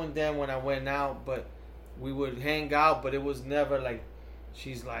every now and then when I went out. But we would hang out. But it was never like,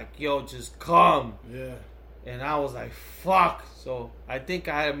 she's like, yo, just come. Yeah. And I was like, fuck. So I think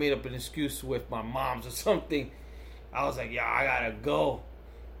I had made up an excuse with my mom's or something. I was like, yeah, I gotta go.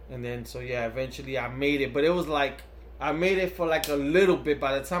 And then, so yeah, eventually I made it. But it was like, I made it for like a little bit.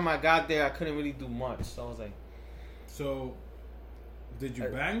 By the time I got there, I couldn't really do much. So I was like... So, did you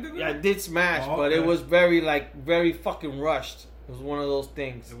bang the girl? Yeah, I did smash. But it was very fucking rushed. It was one of those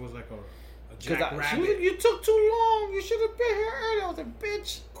things. It was like a jackrabbit. You took too long. You should have been here early. I was like,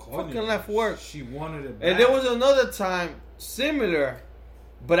 bitch. Fucking left work. She wanted it back. And there was another time similar,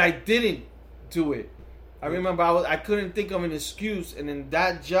 but I didn't do it. I remember I couldn't think of an excuse, and in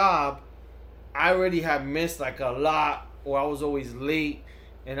that job, I already had missed like a lot, or I was always late,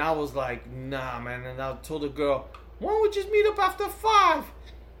 and I was like, nah, man. And I told the girl, why don't we just meet up after 5?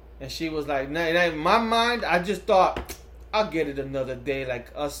 And she was like, nah. And in my mind, I just thought, I'll get it another day,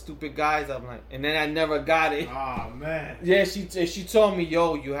 like us stupid guys. I'm like, and then I never got it. Oh man. Yeah, she told me,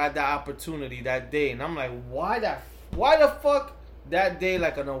 yo, you had that opportunity that day, and I'm like, why the fuck that day,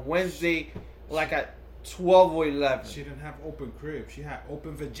 like on a Wednesday, like at 12 or 11? She didn't have open crib. She had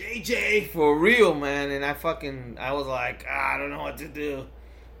open for JJ. For real, man. And I was like, I don't know what to do.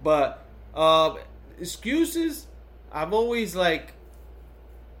 But excuses, I've always like,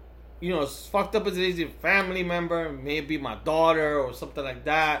 you know, as fucked up as it is, a family member, maybe my daughter or something like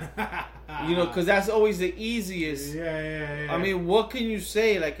that. You know, because that's always the easiest. Yeah. I mean, what can you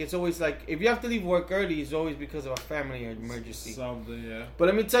say? Like, it's always like, if you have to leave work early, it's always because of a family emergency. Something, yeah. But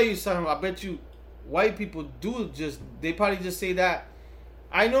let me tell you something. I bet you white people they probably just say that.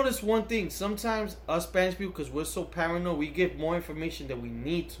 I noticed one thing. Sometimes us Spanish people, because we're so paranoid, we give more information than we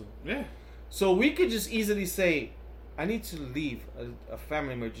need to. Yeah. So we could just easily say, I need to leave. A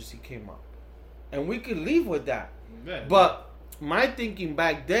family emergency came up. And we could leave with that. Yeah. But my thinking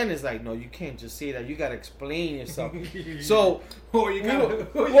back then is like, no, you can't just say that. You got to explain yourself. So or you gotta,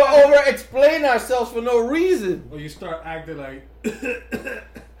 we'll over-explain ourselves for no reason. Or you start acting like,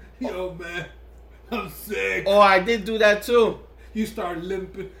 yo, man, I'm sick. Oh, I did do that too. You start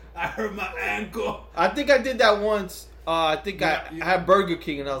limping. I hurt my ankle. I think I did that once. I think I had Burger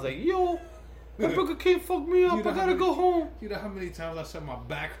King, and I was like, yo, that Burger King fucked me up. I gotta go home. You know how many times I said my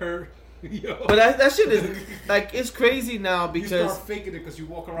back hurt? Yo. But that shit is, like, it's crazy now because... You start faking it because you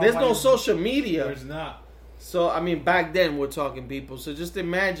walk around... There's no social media. There's not. So, I mean, back then we're talking people. So just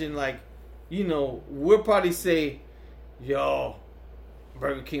imagine, like, you know, we'll probably say, yo,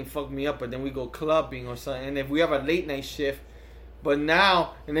 Burger King fucked me up, but then we go clubbing or something. And if we have a late night shift, but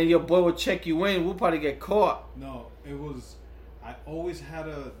now, and then your boy will check you in, we'll probably get caught. No, it was... I always had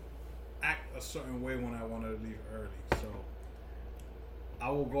to act a certain way when I wanted to leave early, so... I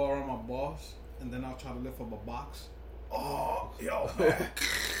will go around my boss, and then I'll try to lift up a box. Oh, yo, man.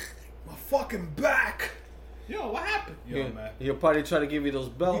 My fucking back. Yo, what happened? Yo, man. He'll probably try to give you those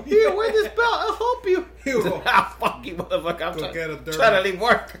belts. Here, wear this belt. I'll help you. Fuck you, motherfucker. I'm trying to leave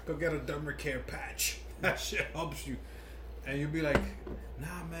work. Go get a dermacare patch. That shit helps you. And you'll be like,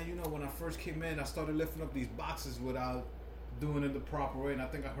 nah, man, you know, when I first came in, I started lifting up these boxes without doing it the proper way, and I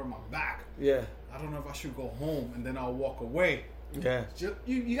think I hurt my back. Yeah. I don't know if I should go home, and then I'll walk away. Yeah.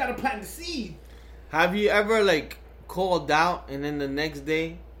 You gotta plant the seed. Have you ever, like, called out and then the next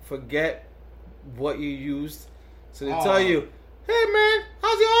day forget what you used? So they tell you, hey, man,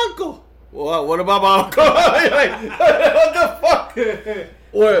 how's your uncle? What about my uncle? Like, what the fuck?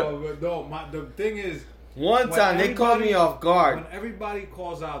 The thing is, one time they called me off guard. When everybody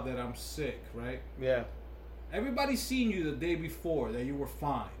calls out that I'm sick, right? Yeah. Everybody's seen you the day before that you were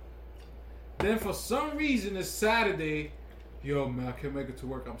fine. Then for some reason it's Saturday. Yo, man, I can't make it to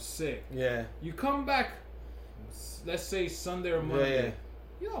work. I'm sick. Yeah. You come back, let's say Sunday or Monday.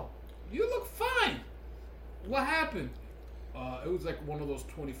 Yeah. Yo, you look fine. What happened? It was like one of those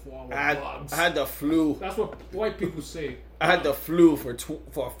 24-hour bugs. I had the flu. That's what white people say. I had the flu for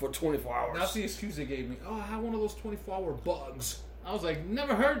 24 hours. That's the excuse they gave me. Oh, I had one of those 24-hour bugs. I was like,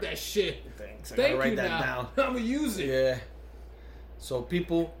 never heard that shit. Thanks. I Thank gotta write you that now. down. I'm gonna use it. Yeah. So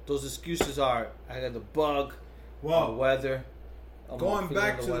people, those excuses are: I got the bug, Well, the weather. I'm going feeling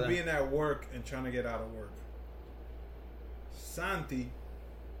back the to weather. being at work and trying to get out of work. Santi.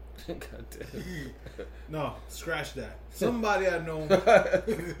 God damn. No, scratch that. Somebody I know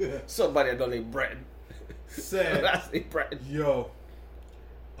Somebody I know named Brett. said, That's named Brett. yo,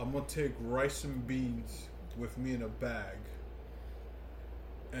 I'm going to take rice and beans with me in a bag.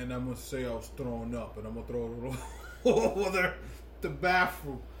 And I'm going to say I was throwing up. And I'm going to throw it over there, the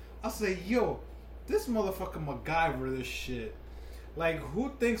bathroom. I say, yo, this motherfucker MacGyver this shit. Like,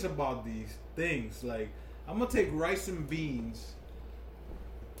 who thinks about these things? Like, I'm going to take rice and beans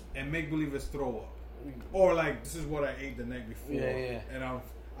and make believe it's throw up. Or like, this is what I ate the night before. Yeah. And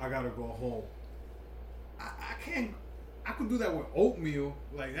I gotta go home. I can't. I could do that with oatmeal.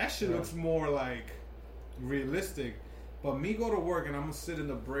 Like, that shit looks more like realistic. But me go to work and I'm gonna sit in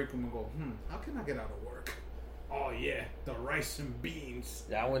the break room and go, how can I get out of work? Oh yeah, the rice and beans.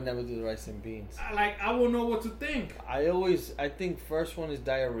 Yeah, I would never do the rice and beans. I won't know what to think. I think first one is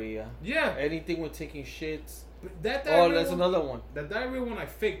diarrhea. Yeah. Anything with taking shits. But that Oh, diarrhea that's one, another one. The diarrhea one I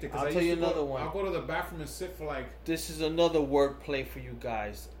faked it. 'Cause I'll I tell used you to go- another one. I'll go to the bathroom and sit for like. This is another word play for you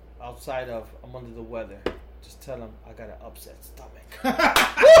guys. Outside of I'm under the weather. Just tell them I got an upset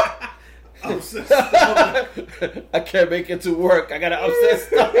stomach. Upset stomach. I can't make it to work. I got an upset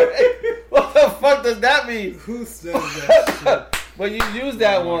stomach. What the fuck does that mean? Who says that shit? But you use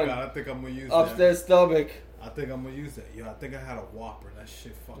that Oh my one. God, I think I'm gonna use Upset that. stomach. I think I'm gonna use that. Yo, I think I had a Whopper. That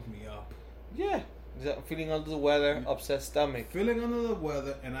shit fucked me up. Yeah. Feeling under the weather, upset stomach. Feeling under the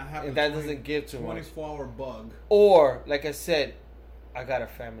weather, and I have And that doesn't give too much. 24-hour bug. Or, like I said, I got a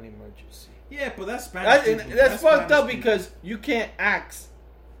family emergency. Yeah, but that's Spanish. people. That's fucked Spanish up people. because you can't ask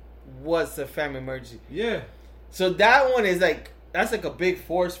what's a family emergency. Yeah. So that one is like, that's like a big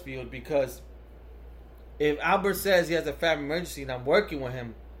force field because if Albert says he has a family emergency and I'm working with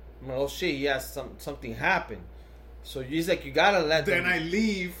him, I'm like, oh shit, he has something happen. So he's like, you gotta let Then them. I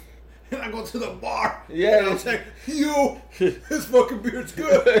leave. And I go to the bar. Yeah. And I'm like, yo, this fucking beer's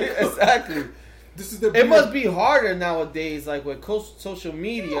good. Exactly. This is the beer. It must be harder nowadays, like with social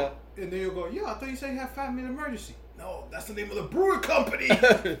media. And then you go, yo, I thought you said you had family emergency. No, that's the name of the brewery company.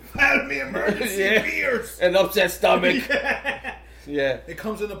 Family emergency Yeah. beers. An upset stomach. Yeah. Yeah. It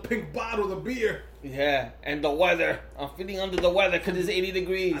comes in a pink bottle, the beer. Yeah. And the weather. I'm feeling under the weather because it's 80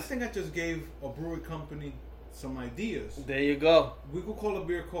 degrees. I think I just gave a brewery company some ideas. There you go. We could call a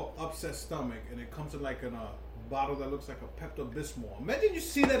beer called Upset Stomach, and it comes in like in a bottle that looks like a Pepto-Bismol. Imagine you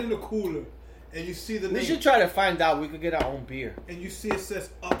see that in the cooler, and you see the We name, should try to find out. We could get our own beer. and you see it says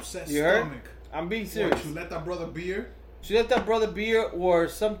Upset You heard? Stomach. I'm being What, serious. you let that brother beer? Should let that brother beer or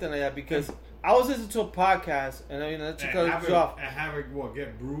something like that because I was listening to a podcast and I mean let's And cut have it it, off. and have it what,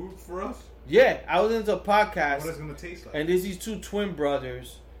 get brewed for us? Yeah, I was listening to a podcast What it's gonna taste like? and there's these two twin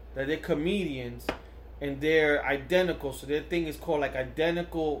brothers that they're comedians and they're identical. So their thing is called like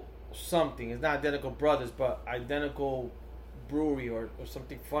identical something. It's not identical brothers, but identical brewery or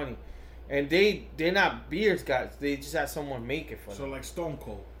something funny. And they're not beers guys. They just had someone make it for So them. like Stone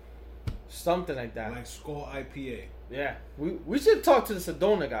Cold, Something like that. like Skull IPA. Yeah, we should talk to the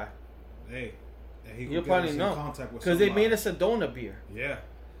Sedona guy. Hey, and he You'll could get probably us in know contact with because they somebody. made a Sedona beer. Yeah,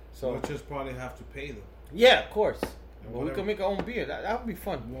 So we'll just probably have to pay them. yeah, of course. And But we whatever. can make our own beer. That would be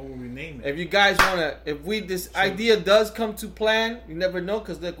fun. What would we name it? If you guys wanna, this idea does come to plan, you never know.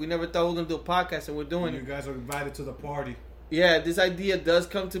 Because look, we never thought we were gonna do a podcast, and we're doing You it. guys are invited to the party. Yeah, this idea does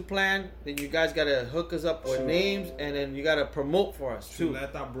come to plan. Then you guys gotta hook us up with names, and then you gotta promote for us too.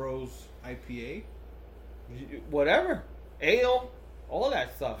 Chuleta Bros IPA. Whatever, ale, all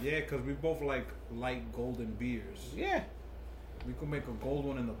that stuff. Yeah, because we both like light golden beers. Yeah, We could make a gold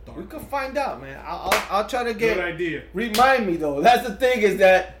one in the dark. we can find out, man. I'll try to get. Good idea. Remind me though. That's the thing is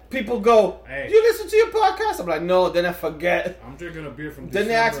that people go, Hey. "You listen to your podcast?" I'm like, "No." Then I forget. I'm drinking a beer from Then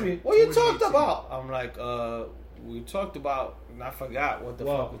they ask December me, "What you talked 2018. about?" I'm like, we talked about." And I forgot what the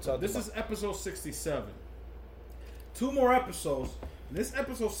fuck we Well, talked this about. is episode 67. 2 more episodes. This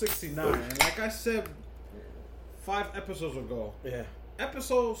episode 69. And like I said 5 episodes ago, Yeah.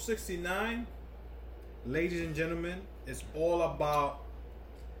 episode 69, ladies and gentlemen, is all about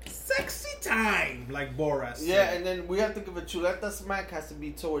sexy time, like Borat said. Yeah, and then we have to give a chuleta smack has to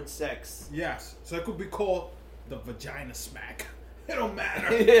be towards sex. Yes. So it could be called the vagina smack. It don't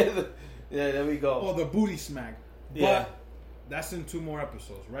matter. Yeah, there we go. Or the booty smack. Yeah. But that's in 2 more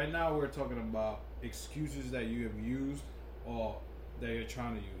episodes. Right now we're talking about excuses that you have used or that you're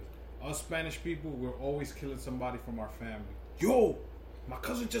trying to use. Us Spanish people, we're always killing somebody from our family. Yo, my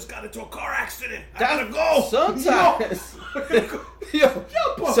cousin just got into a car accident. I gotta go. Sometimes,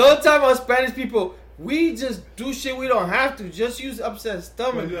 sometimes us Spanish people, we just do shit we don't have to. Just use upset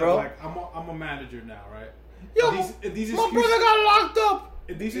stomach, bro. Like I'm a manager now, right? Yo, these my brother got locked up.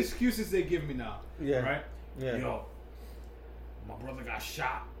 These excuses they give me now, right? Yeah. Yo, my brother got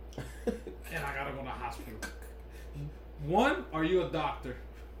shot, and I gotta go to the hospital. One, are you a doctor?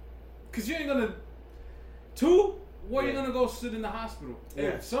 Cause you ain't gonna. Two, where you gonna go sit in the hospital? Yeah.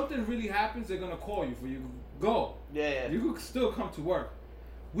 If something really happens, they're gonna call you for you to go. Yeah. You can still come to work.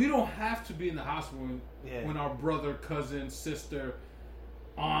 We don't have to be in the hospital when our brother, cousin, sister,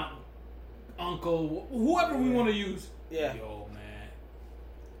 aunt, uncle, whoever we want to use. Yeah. Yo, man,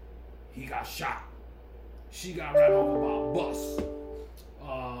 he got shot. She got ran over by a bus.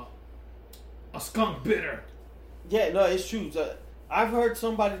 A skunk bit her. Yeah, no, it's true. I've heard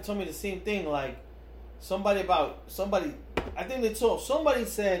somebody tell me the same thing. Like somebody. I think they told somebody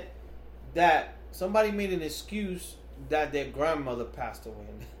said that somebody made an excuse that their grandmother passed away.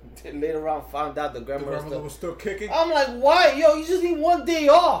 And later on found out the grandmother was still kicking. I'm like, why? Yo, you just need one day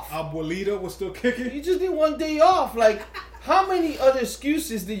off. Abuelita was still kicking. You just need one day off. Like, how many other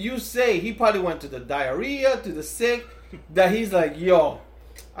excuses did you say? He probably went to the diarrhea, to the sick, that he's like, yo,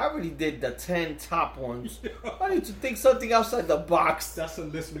 I already did the 10 top ones. I need to think something outside the box. That's a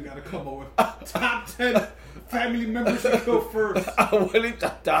list we gotta come up with. Top 10 family members who go first.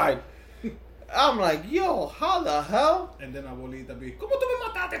 Abuelita died. I'm like, yo, how the hell? And then Abuelita be, ¿Cómo tú me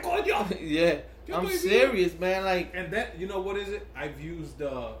mataste, coño? Yeah, I'm serious, man. Like, and that, you know what is it? I've used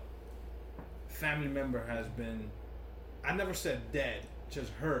family member has been. I never said dead,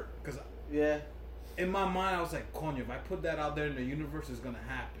 just hurt, because yeah, in my mind I was like, coño, if I put that out there in the universe, it's gonna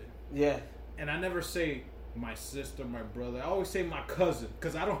happen. Yeah, and I never say my sister, my brother. I always say my cousin,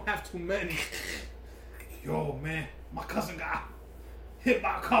 because I don't have too many. Yo, man, my cousin got hit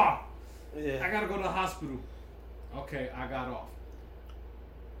by a car. Yeah. I gotta go to the hospital. Okay, I got off.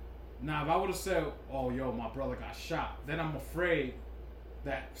 Now, if I would have said, oh, yo, my brother got shot, then I'm afraid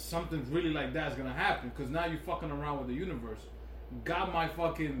that something really like that is gonna happen, because now you're fucking around with the universe. Got my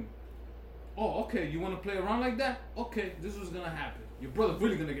fucking, oh, okay, you wanna play around like that? Okay, this was gonna happen. Your brother's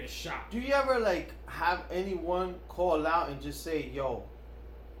really gonna get shot. Do you ever, like, have anyone call out and just say, yo,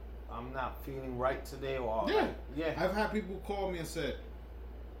 I'm not feeling right today? Or Yeah. Like, yeah. I've had people call me and said,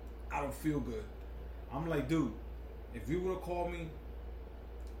 I don't feel good. I'm like, dude, if you would have called me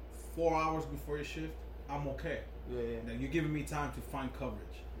 4 hours before your shift, I'm okay. Yeah. Now you're giving me time to find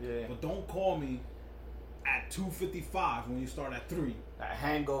coverage. Yeah. But don't call me at 2:55 when you start at 3. That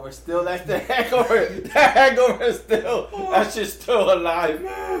hangover still, that's the hangover. That hangover is still, that shit's still alive.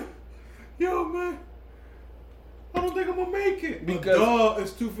 Man, yo, man. I don't think I'm gonna make it. Because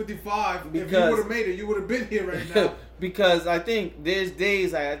it's 2:55. If you would have made it, you would have been here right now. Because I think there's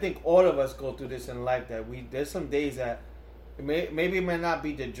days, I think all of us go through this in life, that there's some days that maybe it might not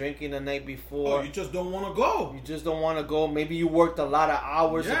be the drinking the night before. Oh, you just don't want to go. You just don't want to go. Maybe you worked a lot of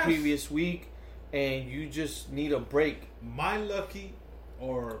hours the Yes. previous week, and you just need a break. My lucky,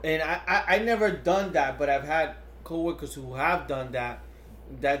 or And I never done that, but I've had coworkers who have done that.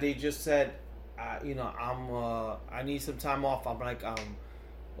 That they just said, I need some time off. I'm like,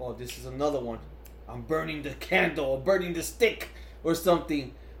 oh, this is another one. I'm burning the candle or burning the stick or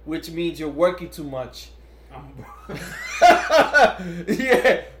something, which means you're working too much.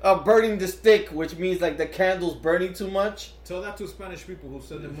 Yeah, I'm burning the stick, which means like the candle's burning too much. Tell that to Spanish people who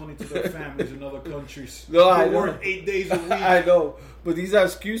send their money to their families in other countries. No, I who know. work 8 days a week. I know, but these are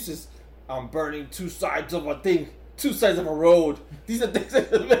excuses. I'm burning two sides of a thing, two sides of a road. These are things that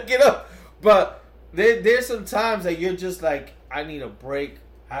just make it up. But there's some times that you're just like, I need a break.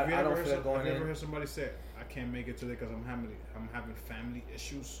 I don't feel like going in. Have you ever heard somebody say, I can't make it today because I'm having family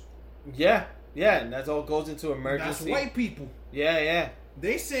issues? Yeah, and that's all goes into emergency. That's white people. Yeah.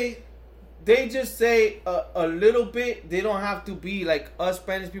 They just say a little bit. They don't have to be like us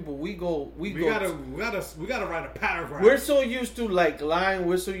Spanish people. We gotta write a paragraph. We're so used to like lying.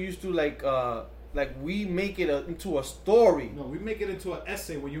 We're so used to like we make it into a story. No, we make it into an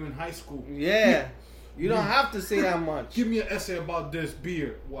essay when you're in high school. Yeah. You don't have to say that much. Give me an essay about this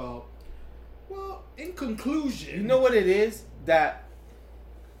beer. Well, in conclusion, you know what it is? That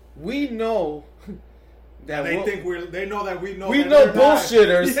we know that they know that we know. We that know they're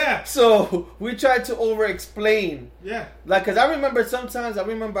bullshitters. Yeah. So we try to over explain. Yeah. Like, cause I remember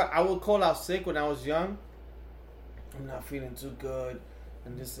I would call out sick when I was young. I'm not feeling too good,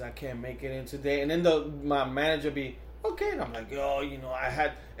 and I can't make it in today. And then my manager be, okay. And I'm like, yo, I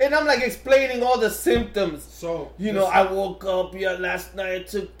had, and I'm like explaining all the symptoms. So, I woke up, last night I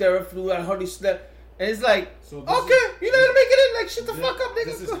took Theraflu, I hardly slept. And it's like, okay, you're not gonna make it in. Like, shut the fuck up, nigga.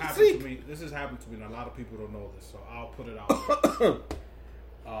 This has happened to me. This has happened to me, and a lot of people don't know this, so I'll put it out there.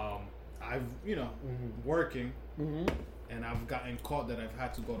 I've, working, and I've gotten caught that I've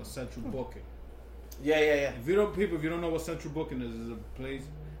had to go to central booking. Yeah. If you don't know what central booking is a place,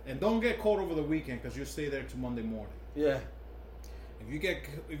 and don't get caught over the weekend because you'll stay there till Monday morning. Yeah. If you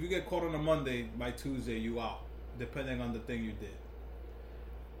get caught on a Monday, by Tuesday you out, depending on the thing you did.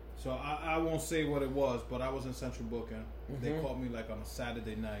 So I won't say what it was, but I was in central booking. Mm-hmm. They caught me like on a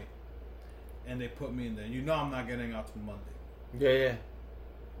Saturday night, and they put me in there. I'm not getting out till Monday. Yeah.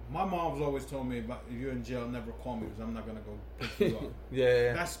 My mom's always told me, if you're in jail, never call me because I'm not gonna go pick you up.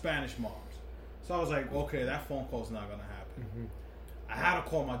 Yeah. That's Spanish moms. So I was like, okay, that phone call's not gonna happen. Mm-hmm. I had to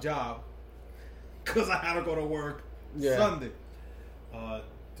call my job because I had to go to work Sunday.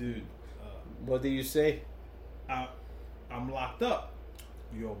 Dude. What did you say? I'm locked up.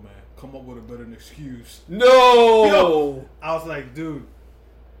 Yo, man, come up with a better excuse. No! Yo, I was like, dude,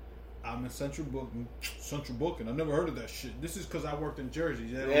 I'm in central booking. I never heard of that shit. This is because I worked in Jersey.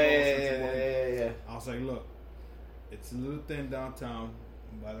 Yeah. I was like, look, it's a little thing downtown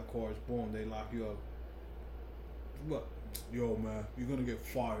by the courts. Boom, they lock you up. What? Yo, man, you're going to get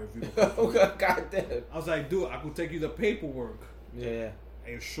fired if you don't come God damn. I was like, dude, I could take you the paperwork. Yeah.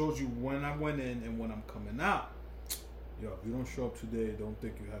 It shows you when I went in and when I'm coming out. Yo, if you don't show up today, don't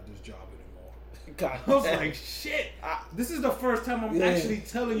think you have this job anymore. God, I was like, shit. This is the first time I'm actually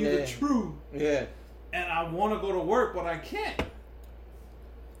telling you the truth. Yeah. And I want to go to work, but I can't.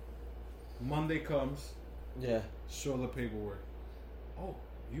 Monday comes. Yeah. Show the paperwork. Oh,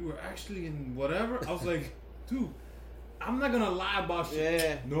 you were actually in whatever? I was like, dude, I'm not going to lie about shit.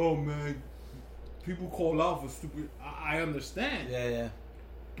 Yeah. No, man. People call out for stupid. I understand. Yeah.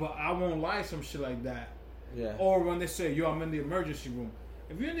 But I won't lie some shit like that. Yeah. Or when they say, yo, I'm in the emergency room.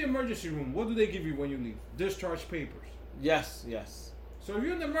 If you're in the emergency room, what do they give you when you leave? Discharge papers. Yes. So if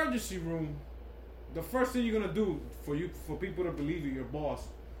you're in the emergency room, the first thing you're going to do for people to believe you, your boss,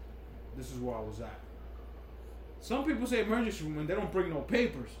 this is where I was at. Some people say emergency room and they don't bring no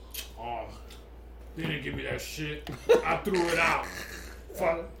papers. Oh, they didn't give me that shit. I threw it out.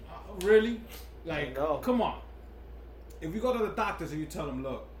 Fuck. Really? Like, come on. If you go to the doctors and you tell them,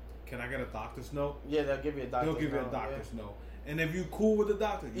 look, can I get a doctor's note? Yeah, they'll give you a doctor's note. They'll give you a doctor's note. And if you cool with the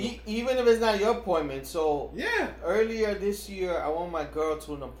doctor, even if it's not your appointment. So yeah, earlier this year, I went my girl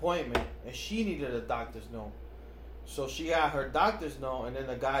to an appointment, and she needed a doctor's note. So she got her doctor's note, and then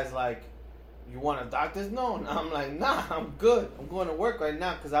the guy's like, "You want a doctor's note?" And I'm like, "Nah, I'm good. I'm going to work right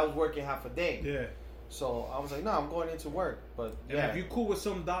now because I was working half a day." Yeah. So I was like, "No, I'm going into work." But if you cool with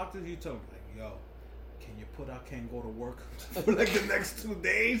some doctors, you tell me like, "Yo, can you put I can't go to work for like the next 2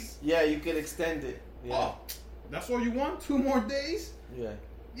 days?" Yeah, you could extend it. Yeah. Oh, that's all you want? 2 more days? Yeah.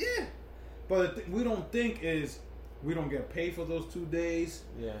 Yeah. But we don't think is we don't get paid for those 2 days.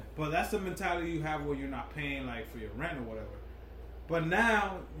 Yeah. But that's the mentality you have where you're not paying like for your rent or whatever. But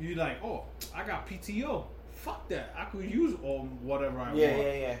now you're like, oh, I got PTO. Fuck that. I could use all whatever I want.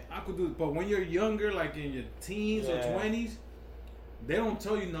 Yeah. I could do it. But when you're younger, like in your teens or 20s, they don't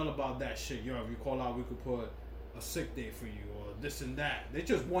tell you nothing about that shit. Yo, if you call out, we could put a sick day for you or this and that. They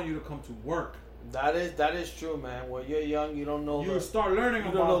just want you to come to work. That is true, man. When you're young, you don't know. You start learning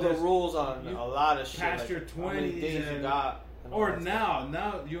about. You don't know the rules on a lot of shit. Past your 20s, you got. Or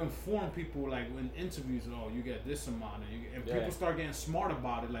now you inform people like in interviews. Oh, you get this amount, and people start getting smart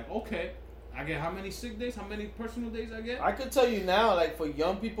about it. Like, okay, I get how many sick days? How many personal days I get? I could tell you now, like for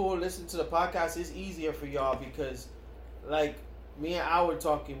young people who listen to the podcast, it's easier for y'all because, like me and Al were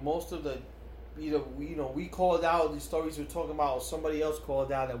talking. Most of the we called out the stories we're talking about, or somebody else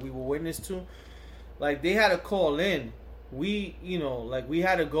called out that we were witness to. Like, they had to call in. We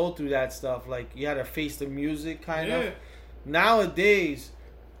had to go through that stuff. Like, you had to face the music, kind of. Nowadays,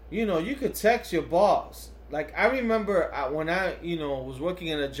 you could text your boss. Like, I remember when I, was working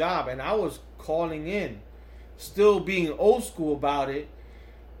in a job, and I was calling in, still being old school about it.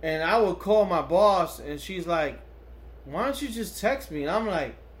 And I would call my boss, and she's like, why don't you just text me? And I'm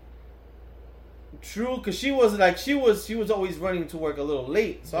like, true, because she was always running to work a little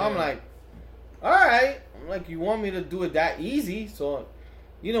late. So I'm like, all right. I'm like, you want me to do it that easy? So,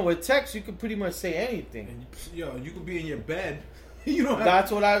 with text, you could pretty much say anything. And you could be in your bed.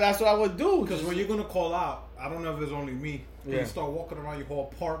 That's what I would do. Because when you're gonna call out, I don't know if it's only me. You start walking around your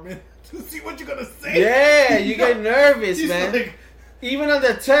whole apartment to see what you're gonna say. Yeah, you get nervous, man. Like, even on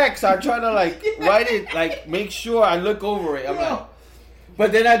the text, I try to write it, make sure I look over it. I'm like,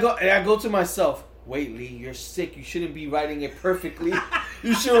 but then I go to myself. wait, Lee, you're sick. You shouldn't be writing it perfectly.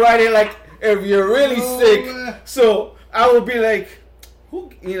 You should write it like if you're really sick. Man. So I would be like,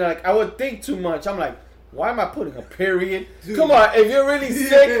 like I would think too much. I'm like, why am I putting a period? Dude, come on, if you're really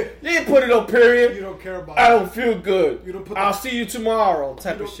sick, you ain't put it on period. You don't care about I don't feel good. You don't put I'll see you tomorrow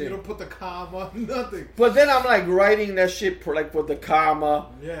type of shit. You don't put the comma, nothing. But then I'm like writing that shit like with the comma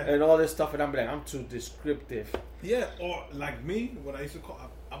yeah. and all this stuff, and I'm like, I'm too descriptive. Yeah, or like me, when I used to call,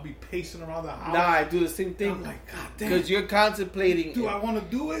 I'll be pacing around the house. Nah, I do the same thing. I'm like, God damn. Because you're contemplating. Do I want to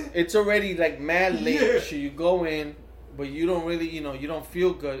do it? It's already like mad late. Yeah. So you go in, but you don't really, you don't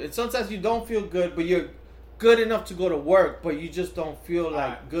feel good. And sometimes you don't feel good, but you're good enough to go to work, but you just don't feel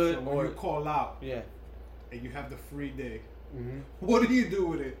like good. So when you call out, yeah, and you have the free day, mm-hmm. what do you do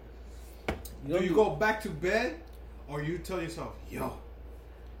with it? Do you go back to bed, or you tell yourself, yo,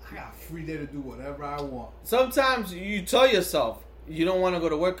 I got a free day to do whatever I want? Sometimes you tell yourself you don't want to go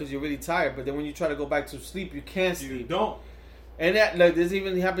to work because you're really tired, but then when you try to go back to sleep, you can't sleep. You don't. And that, like, this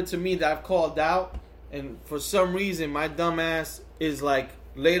even happened to me that I've called out, and for some reason, my dumb ass is like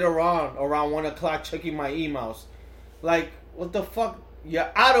later on around 1 o'clock checking my emails. Like, what the fuck? You're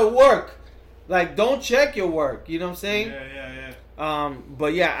out of work. Like, don't check your work. You know what I'm saying? Yeah.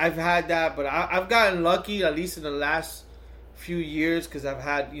 But yeah, I've had that, but I've gotten lucky at least in the last few years because I've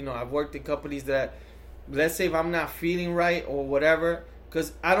had, I've worked in companies that, let's say if I'm not feeling right or whatever,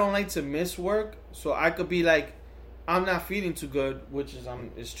 because I don't like to miss work, so I could be like, I'm not feeling too good, which is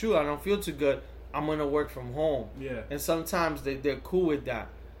it's true. I don't feel too good. I'm gonna work from home. Yeah. And sometimes they're cool with that.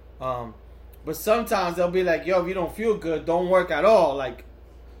 But sometimes they'll be like, yo, if you don't feel good, don't work at all. Like,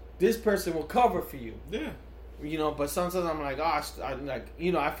 this person will cover for you. Yeah. But sometimes I'm like, I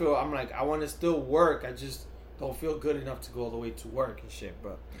feel, I'm like, I want to still work. I just don't feel good enough to go all the way to work and shit.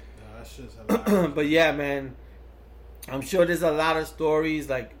 But that's just hilarious. But yeah, man, I'm sure there's a lot of stories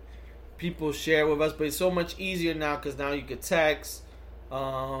like people share with us, but it's so much easier now because now you could text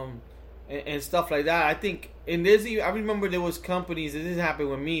and stuff like that. I think I remember there was companies, it didn't happen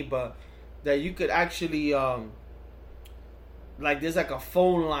with me, but that you could actually like there's like a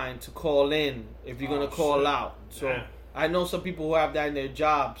phone line to call in if you're gonna call out. So yeah. I know some people who have that in their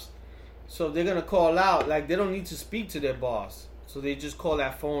jobs, so they're gonna call out, like they don't need to speak to their boss, so they just call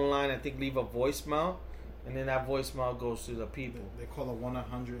that phone line, I think leave a voicemail, and then that voicemail goes to the people. They call it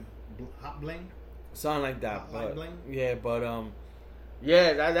 1-800 hot bling, something like that. Hotline bling. Yeah, but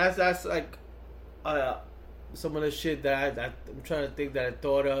yeah, that's like some of the shit that I'm trying to think that I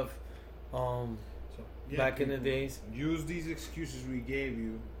thought of back in the days. Use these excuses we gave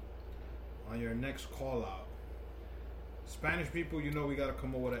you on your next call out. Spanish people, we gotta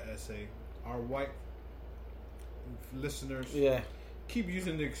come up with an essay. Our white listeners, yeah, keep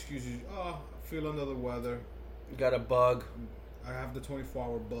using the excuses. Oh, I feel under the weather. Got a bug. I have the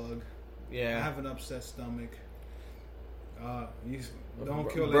 24-hour bug. Yeah. I have an upset stomach.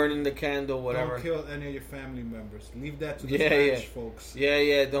 Don't kill burning the candle, whatever. Don't kill any of your family members. Leave that to the Spanish folks.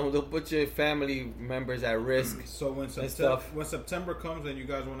 Yeah. Don't put your family members at risk. So when September comes and you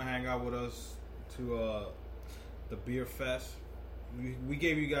guys want to hang out with us to the beer fest, we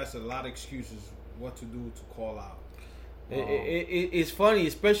gave you guys a lot of excuses what to do to call out. It's funny,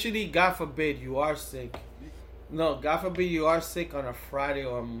 especially God forbid you are sick. No, God forbid you are sick on a Friday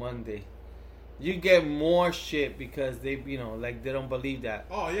or a Monday. You get more shit because they don't believe that.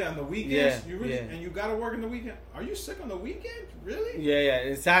 Oh yeah, on the weekends, and you gotta work on the weekend. Are you sick on the weekend? Really? Yeah,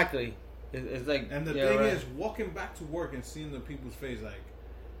 exactly. It's like, and the thing is, walking back to work and seeing the people's face, like,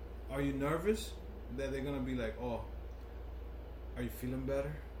 are you nervous that they're gonna be like, oh, are you feeling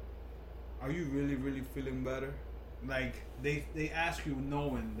better? Are you really, really feeling better? Like they ask you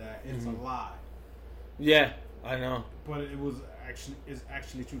knowing that it's a lie. Yeah, I know. But it's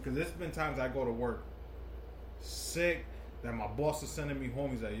actually true, because there's been times I go to work sick that my boss is sending me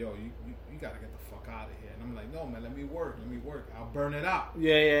home. He's like, yo, you gotta get the fuck out of here. And I'm like, no man, let me work. I'll burn it out.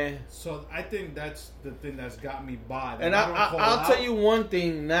 Yeah. So I think that's the thing that's got me by. And I'll tell you one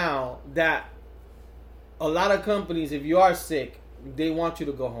thing now, that a lot of companies, if you are sick, they want you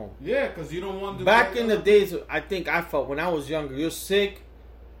to go home. Yeah, because you don't want to. Back in the days, I think I felt when I was younger, you're sick,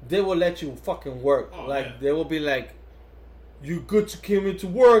 they will let you fucking work. They will be like, you good to come into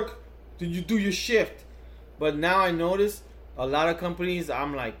work, did you do your shift? But now I notice a lot of companies,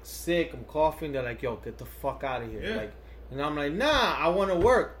 I'm like sick, I'm coughing, they're like, yo, get the fuck out of here. Yeah. Like, and I'm like, nah, I want to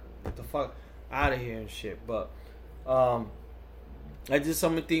work. Get the fuck out of here and shit. But I just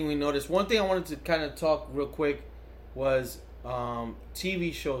something we noticed. One thing I wanted to kind of talk real quick was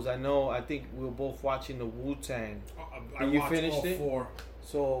TV shows. I think we were both watching the Wu Tang. And you finished all it? 4.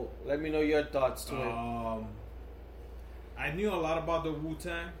 So let me know your thoughts to it. I knew a lot about the Wu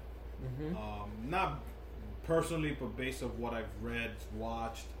Tang, Mm-hmm. Not personally, but based of what I've read,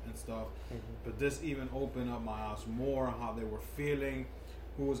 watched, and stuff. Mm-hmm. But this even opened up my eyes more on how they were feeling,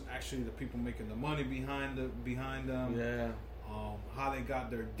 who was actually the people making the money behind them. Yeah. How they got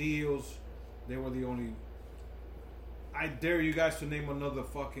their deals. They were the only. I dare you guys to name another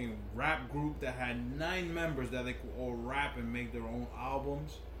fucking rap group that had 9 members that they could all rap and make their own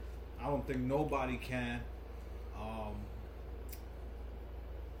albums. I don't think nobody can.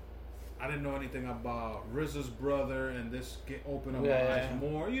 I didn't know anything about RZA's brother, and this opened up my eyes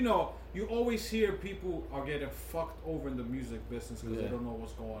more. You know, you always hear people are getting fucked over in the music business because they don't know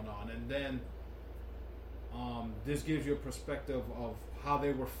what's going on, and then this gives you a perspective of how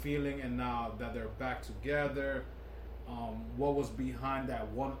they were feeling, and now that they're back together. What was behind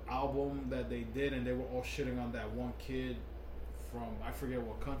that one album that they did, and they were all shitting on that one kid from I forget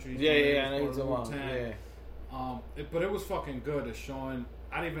what country. I know he's Wu Tang. But it was fucking good. It's showing.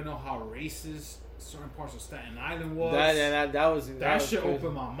 I didn't even know how racist certain parts of Staten Island was. That shit crazy.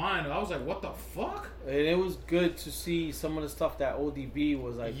 opened my mind. I was like, what the fuck? And it was good to see some of the stuff that ODB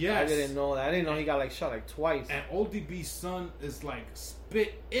was like. Yes. I didn't know that. I didn't know he got like shot like twice. And ODB's son is like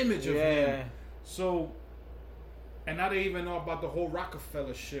spit image of him. So. And I didn't even know about the whole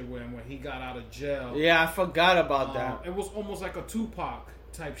Rockefeller shit when he got out of jail. Yeah, I forgot about that. It was almost like a Tupac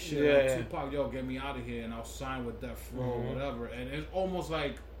type shit. Like Tupac, yo, get me out of here and I'll sign with Death Row or whatever. And it's almost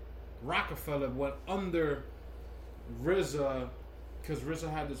like Rockefeller went under RZA because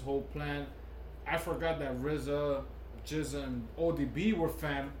RZA had this whole plan. I forgot that RZA, Jizza, and ODB were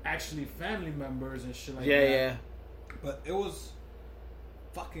actually family members and shit like that. Yeah. But it was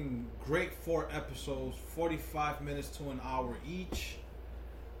fucking great 4 episodes, 45 minutes to an hour each.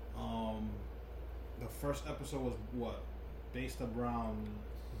 The first episode was based around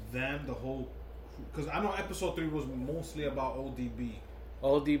them, the whole, because I know episode 3 was mostly about ODB.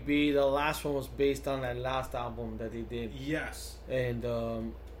 The last one was based on that last album that they did. Yes. And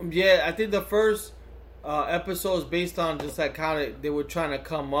I think the first episode is based on just like how they were trying to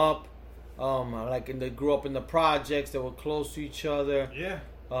come up. They grew up in the projects. They were close to each other. Yeah.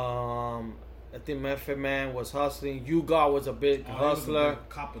 I think Method Man was hustling. Ugar was a big hustler.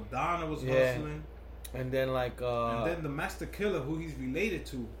 Capadonna was hustling. And then and then the Master Killer, who he's related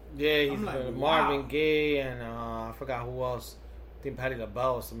to. Yeah, he's like, Marvin Gaye and I forgot who else. I think Patti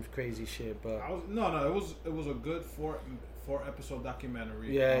LaBelle or some crazy shit. But it was a good 4 episode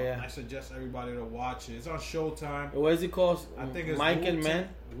documentary. Yeah. I suggest everybody to watch it. It's on Showtime. What is it called? I think it's Mike and Men.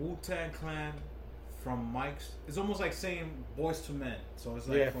 Wu Tang Clan from Mike's. It's almost like saying Boys to Men. So it's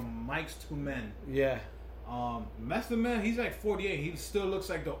like from Mike's to Men. Yeah. Method Man, he's like 48. He still looks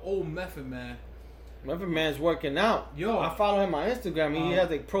like the old Method Man. Method Man's working out. Yo, I follow him on Instagram. He has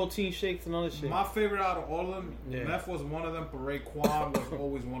like protein shakes and all this shit. My favorite out of all of them, Meth was one of them, but Raekwon was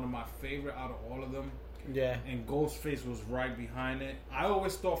always one of my favorite out of all of them. Yeah. And Ghostface was right behind it. I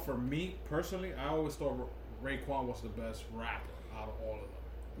always thought, for me personally, Raekwon was the best rapper out of all of them.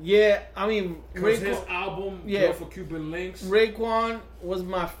 Yeah, I mean, because his album, Girl for Cuban Links. Raekwon was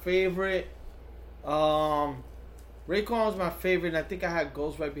my favorite. Raekwon was my favorite, and I think I had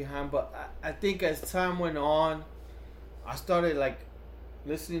Ghost right behind. But I think as time went on, I started like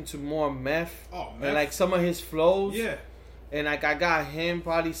listening to more Meth. And like some of his flows. Yeah. And like I got him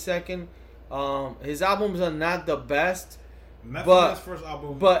probably second. His albums are not the best. But first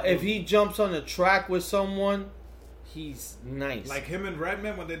album. But if he jumps on the track with someone, he's nice. Like him and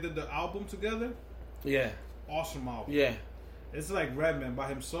Redman when they did the album together. Yeah. Awesome album. Yeah. It's like Redman by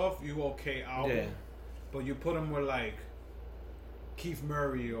himself, you okay album. Yeah. But you put him with like Keith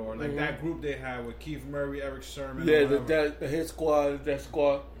Murray or like that group they had with Keith Murray, Eric Sermon. Yeah, the hit squad, that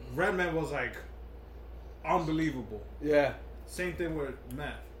squad. Redman was like unbelievable. Yeah. Same thing with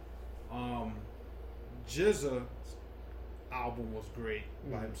Meth. Jizza's album was great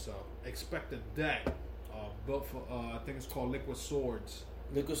by himself. Expect a Deck, built for I think it's called Liquid Swords.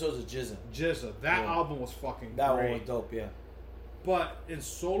 Liquid Swords is Jizza. Jizza. That album was fucking that great. One was dope, yeah. But in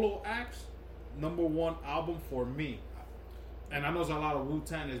solo acts, #1 album for me, and I know there's a lot of Wu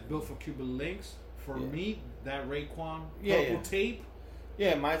Tang is built for Cuban Links. For me, that Raekwon Purple Tape.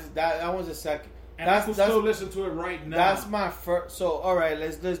 Yeah, that was a second. And I can still listen to it right now. That's my first. So all right,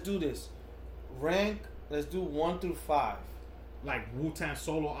 let's do this. Rank. Let's do 1 through 5. Like Wu Tang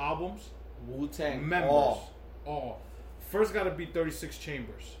solo albums. Wu Tang members. All. First got to be 36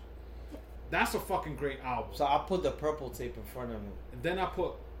 Chambers. That's a fucking great album. So I put the Purple Tape in front of it. And then I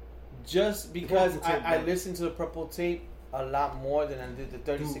put. Just because I listened to the Purple Tape a lot more than I did the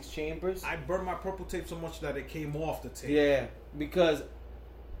 36 Chambers. I burned my Purple Tape so much that it came off the tape. Yeah, because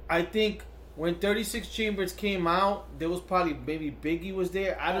I think when 36 Chambers came out, there was probably maybe Biggie was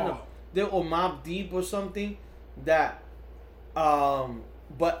there. I don't know. or Mobb Deep or something that.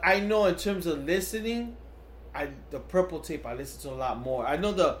 But I know in terms of listening, the Purple Tape I listen to a lot more. I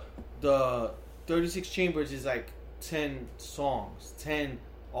know the 36 Chambers is like 10 songs, 10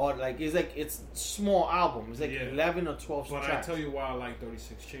 or like it's small album. It's like 11 or 12 but tracks. I tell you why I like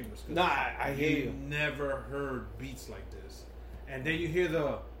 36 Chambers. Nah, I hear you. Never heard beats like this, and then you hear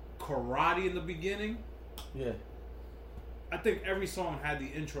the karate in the beginning. Yeah. I think every song had the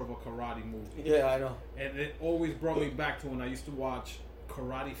intro of a karate movie. Yeah, I know. And it always brought me back to when I used to watch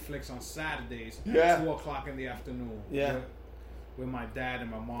karate flicks on Saturdays at 2:00 in the afternoon. Yeah. With my dad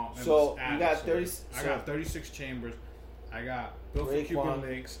and my mom. And So you got 30. I got 36 Chambers. I got Bill for Cuban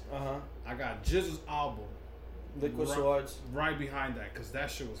Links. I got Jizz's album. Liquid Swords. Right behind that, because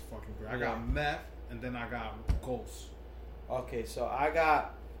that shit was fucking great. I got Meth, and then I got Ghost. Okay, so I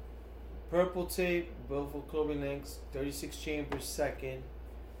got Purple Tape, Bill for Cuban Links, 36 Chambers second.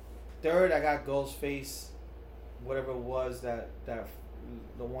 Third, I got Ghostface, whatever it was that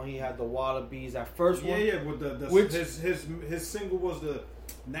the one he had the Wallabies. That first one. Yeah, with his single was the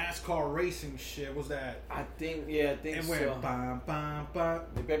NASCAR racing shit. Was that? I think so. It went bam bam bam.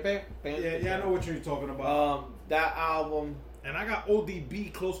 Yeah, I know what you're talking about. That album. And I got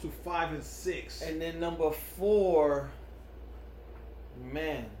ODB close to 5 and 6. And then number 4,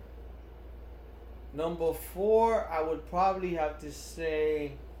 man. Number 4, I would probably have to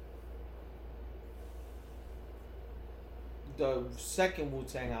say the second Wu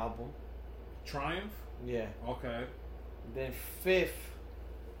Tang album. Triumph? Yeah. Okay. Then 5th.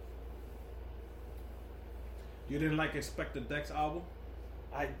 You didn't like Inspector Deck's album?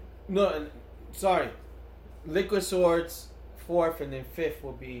 Sorry. Liquid Swords, 4th, and then 5th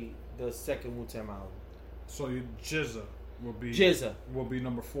will be the second Wu Tang album. So Jizza will be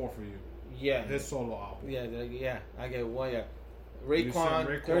number 4 for you. Yeah. His solo album. Yeah. I get one. Yeah.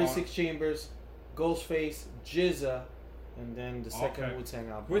 Raekwon, 36 Chambers, Ghostface, Jizza, and then the second Wu Tang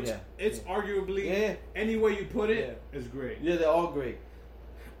album. Which it's arguably any way you put it is great. Yeah, they're all great.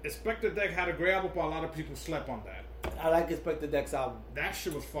 Inspector Deck had a great album, but a lot of people slept on that. I like Inspector Deck's album. That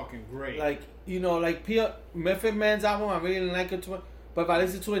shit was fucking great. Like, like Method Man's album, I really didn't like it too much. But if I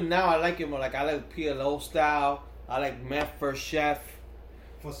listen to it now, I like it more. Like, I like PLO style. I like Meth First Chef.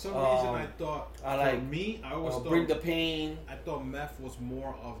 For some reason, I thought, I always thought Bring the Pain. I thought Meth was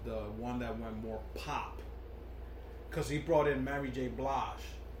more of the one that went more pop. Because he brought in Mary J. Blige.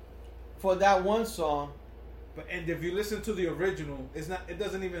 For that one song. And if you listen to the original, it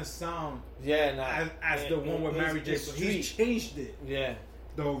doesn't even sound as the one with Mary J. Blige. He changed it. Yeah.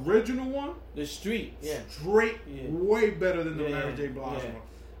 The original one, the street, straight, way better than the Mary J. Blige one.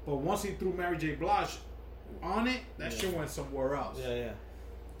 But once he threw Mary J. Blige on it, that shit went somewhere else. Yeah.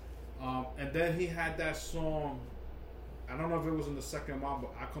 And then he had that song. I don't know if it was in the second album,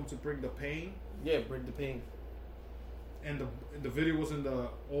 but I Come to Bring the Pain. Yeah, Bring the Pain. And the video was in the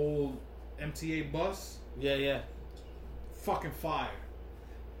old MTA bus. Yeah. Fucking fire.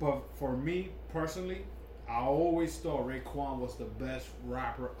 But for me personally, I always thought Raekwon was the best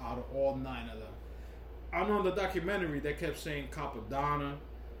rapper out of all 9 of them. I know in the documentary they kept saying Capadonna.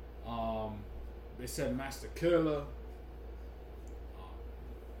 They said Master Killer.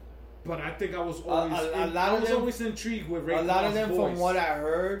 But I think I was always always intrigued with Raekwon's voice. A lot of them, voice. from what I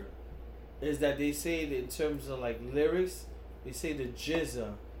heard, is that they say that in terms of like lyrics, they say the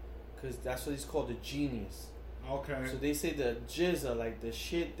Jizza, because that's what he's called, the genius. Okay. So they say the Jizza, like the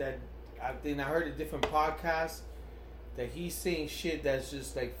shit that I heard a different podcast that he's saying shit that's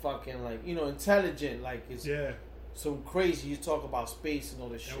just like fucking like intelligent, like it's some crazy. You talk about space and all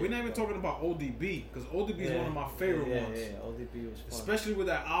this shit. We're not even talking about ODB, because ODB is one of my favorite ones. Yeah, ODB was fun. Especially with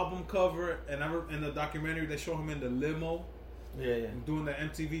that album cover, and in the documentary they show him in the limo. Yeah. Doing the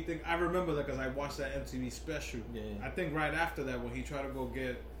MTV thing. I remember that because I watched that MTV special. Yeah. I think right after that when he tried to go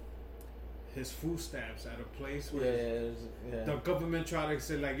get his food stamps at a place where the government tried to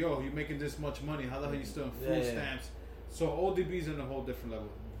say like, yo, you're making this much money. How the hell are you still in food stamps? So ODB's in a whole different level.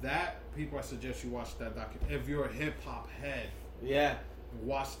 That, people, I suggest you watch that documentary. If you're a hip-hop head,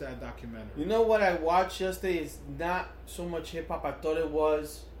 watch that documentary. You know what I watched yesterday is not so much hip-hop. I thought it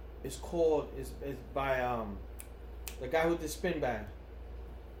was. It's by the guy who did Spin Bad.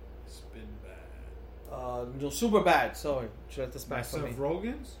 Super Bad. Sorry. By Seth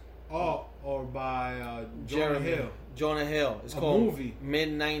Rogen's? Or by Jonah Hill. Jonah Hill. It's called movie.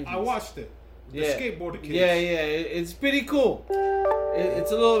 Mid-90s. I watched it. The skateboarder kids. Yeah. It's pretty cool.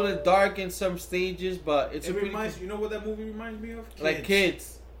 It's a little bit dark in some stages, but it's you know what that movie reminds me of? Kids. Like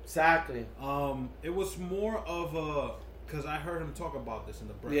Kids. Exactly. It was more of a... Because I heard him talk about this in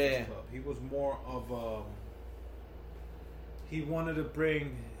the Breakfast Club. He was more of a... he wanted to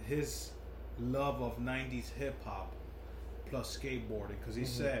bring his love of 90s hip hop plus skateboarding, because he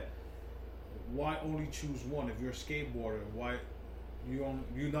said, why only choose one? If you're a skateboarder, why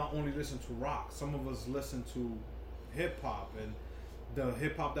you not only listen to rock, some of us listen to hip hop, and the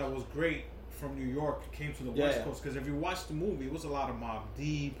hip hop that was great from New York came to the West Coast, because if you watch the movie, it was a lot of Mobb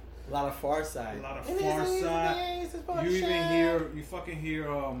Deep, a lot of Far Side. You fucking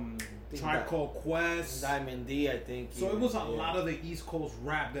hear Tribe Called Quest, Diamond D, I think. So it was a lot of the East Coast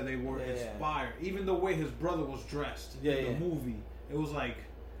rap that they were inspired. Even the way his brother was dressed in the movie, it was like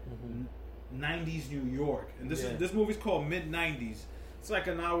 90s New York. And this movie's called Mid-90s. It's like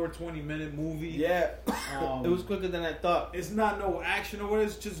an hour, 20-minute movie. Yeah. It was quicker than I thought. It's not no action or what.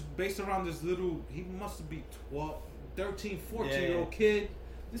 It's just based around this little, he must be 13, 14-year-old kid.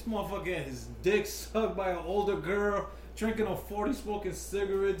 This motherfucker had his dick sucked by an older girl, drinking a 40, smoking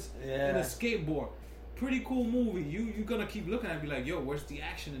cigarettes, and a skateboard. Pretty cool movie. You're gonna keep looking at it and be like, yo, where's the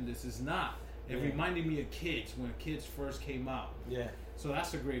action in this? It's not. It reminded me of Kids, when Kids first came out. Yeah. So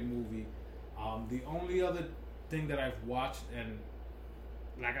that's a great movie. The only other thing that I've watched, and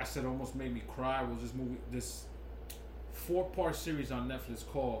like I said, almost made me cry, was this movie, this 4-part series on Netflix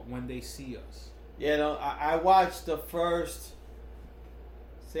called When They See Us. Yeah, no, I watched the first,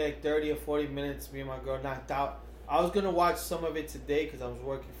 say like 30 or 40 minutes. Me and my girl knocked out. I was gonna watch some of it today because I was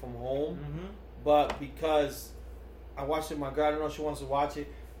working from home, but because I watched it with my girl, I don't know if she wants to watch it.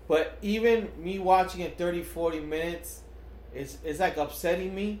 But even me watching it 30, 40 minutes, it's like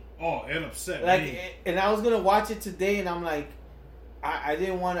upsetting me. Oh, it upset me. And I was gonna watch it today, and I'm like, I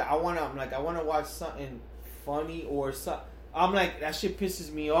didn't want to. I want to watch something funny or something. I'm like, that shit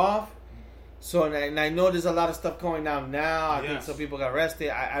pisses me off. So, and I know there's a lot of stuff going on now. I think some people got arrested.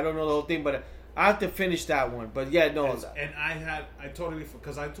 I don't know the whole thing, but I have to finish that one. But yeah, no. And I totally,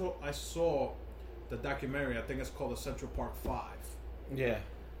 because I saw the documentary. I think it's called the Central Park 5. Yeah.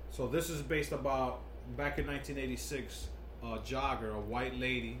 So this is based about back in 1986. A jogger, a white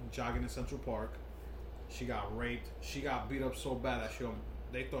lady jogging in Central Park. She got raped. She got beat up so bad that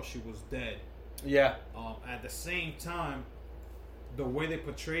they thought she was dead. Yeah. At the same time, the way they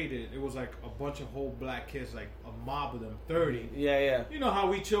portrayed it, it was like a bunch of whole black kids, like a mob of them, 30. Yeah, yeah. You know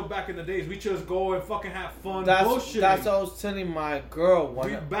how we chill back in the days. We just go and fucking have fun. Bullshit. That's what I was telling my girl.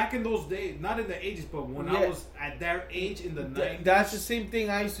 Back in those days, not in the 80s, but when I was at their age in the 90s. That's the same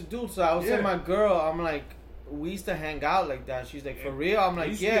thing I used to do. So I was telling my girl, I'm like, we used to hang out like that. She's like, for real? I'm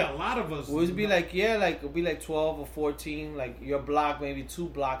like, yeah. A lot of us. We used to be like, it'll be like 12 or 14, like your block, maybe 2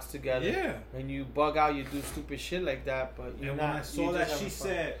 blocks together. Yeah. When you bug out, you do stupid shit like that. But when I saw that, she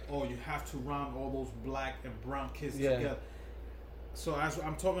said, "Oh, you have to round all those black and brown kids together." So as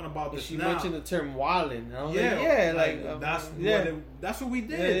I'm talking about this, she mentioned the term wildin'. That's what we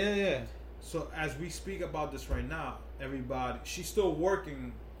did. Yeah. So as we speak about this right now, everybody, she's still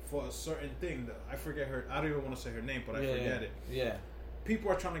working for a certain thing that I forget her. I don't even want to say her name, but I forget it. Yeah. People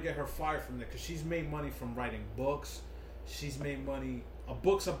are trying to get her fired from there because she's made money from writing books. She's made money,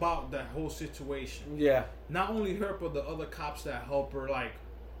 books about that whole situation. Yeah. Not only her, but the other cops that help her, like,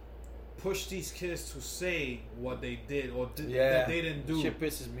 push these kids to say what they did or that they didn't do. Shit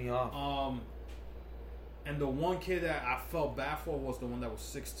pisses me off. And the one kid that I felt bad for was the one that was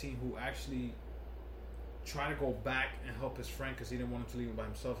 16 who actually try to go back and help his friend because he didn't want him to leave him by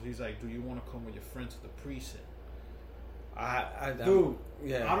himself. He's like, "Do you want to come with your friend to the precinct?" I don't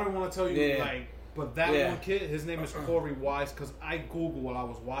want to tell you but that one kid, his name is Corey Wise, because I Googled while I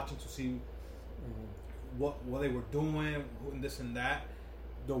was watching to see what they were doing and this and that.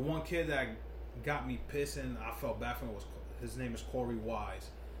 The one kid that got me pissed and I felt bad for him his name is Corey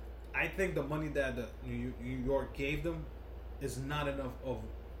Wise. I think the money that the New York gave them is not enough of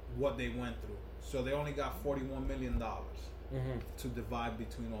what they went through. So they only got $41 million to divide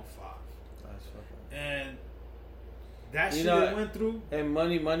between all 5. That's fucking. And that shit they went through. And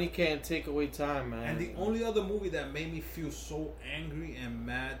money can't take away time, man. And the only other movie that made me feel so angry and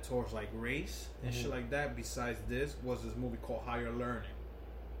mad towards like race and shit like that, besides this, was this movie called Higher Learning,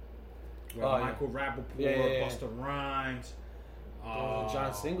 where Michael Rappaport, Busta Rhymes,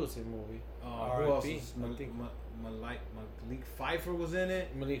 John Singleton movie. Who else? Malik Pfeiffer was in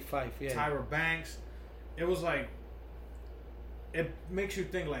it. Malik Pfeiffer, yeah. Tyra Banks. It was like, it makes you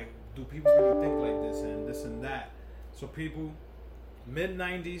think like, do people really think like this and that? So people,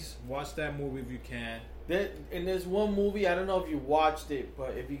 mid-90s, watch that movie if you can. And there's one movie, I don't know if you watched it,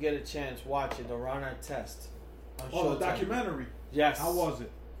 but if you get a chance, watch it, The Runner Test. The documentary. Yes. How was it?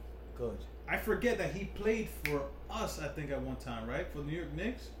 Good. I forget that he played for us, I think, at one time, right? For the New York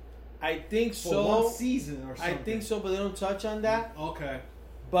Knicks? I think so. For one season or something. I think so, but they don't touch on that. Okay.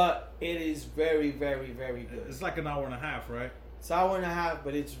 But it is very, very, very good. It's like an hour and a half, right? It's hour and a half,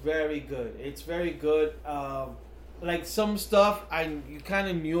 but it's very good. It's very good. Like some stuff you kind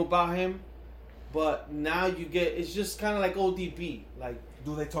of knew about him, but now you get it's just kind of like ODB. Like,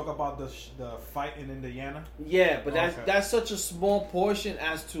 do they talk about the fight in Indiana? Yeah, but that's such a small portion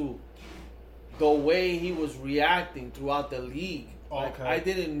as to the way he was reacting throughout the league. Like, I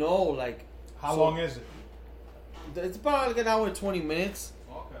didn't know. Like, how long is it? It's about like an hour and 20 minutes.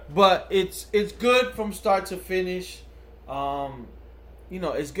 Okay. But it's good from start to finish.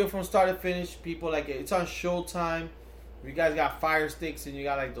 It's good from start to finish. People like it. It's on Showtime. If you guys got Fire Sticks and you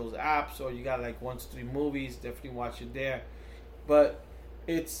got like those apps, or you got like 1-3 movies, definitely watch it there. But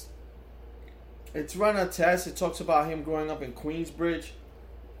it's run a test. It talks about him growing up in Queensbridge,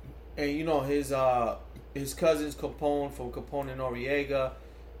 and his cousin's Capone from Capone and Noriega.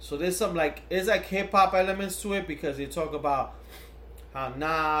 So there's some there's hip hop elements to it because they talk about how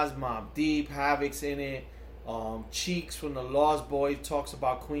Nas, Mobb Deep, Havoc's in it. Cheeks from the Lost Boys talks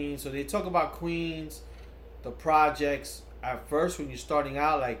about Queens. So they talk about Queens, the projects at first when you're starting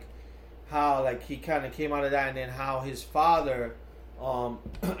out, like how he kind of came out of that, and then how his father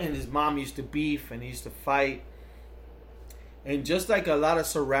and his mom used to beef and he used to fight, and just like a lot of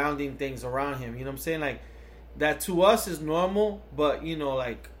surrounding things around him. You know what I'm saying? Like that to us is normal, but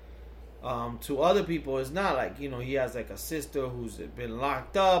to other people it's not. Like, he has like a sister who's been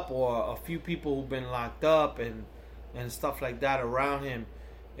locked up, or a few people who've been locked up, and stuff like that around him,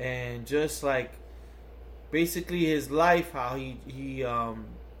 and just like basically his life, how he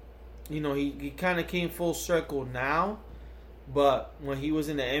kind of came full circle now, but when he was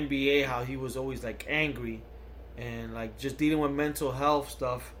in the NBA, how he was always like angry and like just dealing with mental health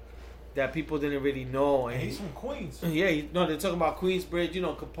stuff that people didn't really know. And he's from Queens. Yeah, they're talking about Queensbridge.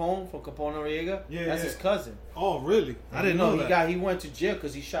 Capone from Capone Noriega. Yeah, that's his cousin. Oh, really? I didn't know that. He went to jail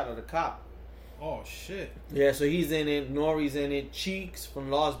because he shot at a cop. Oh shit. Yeah, so he's in it. Nori's in it. Cheeks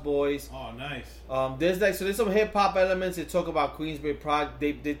from Lost Boys. Oh, nice. There's some hip hop elements. They talk about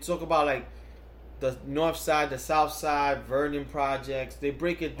Queensbridge They talk about like the North Side, the South Side, Vernon projects. They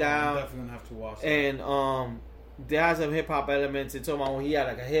break it down. I'm definitely gonna have to watch that. And there has some hip hop elements. They talk about when he had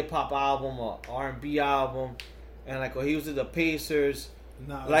like a hip hop album or R&B album, and like when he was in the Pacers.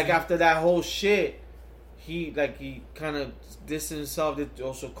 After that whole shit, he kind of distanced himself.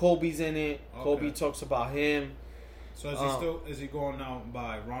 Also, Kobe's in it. Okay. Kobe talks about him. So is he going now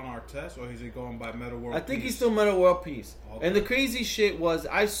by Ron Artest, or is he going by Metal World Peace? I think he's still Metal World Peace. Okay. And the crazy shit was,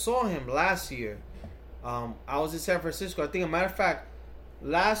 I saw him last year. I was in San Francisco. I think, a matter of fact,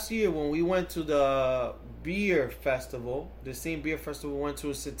 last year when we went to the beer festival, the same beer festival we went to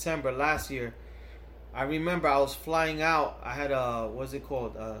in September last year, I remember I was flying out. I had what's it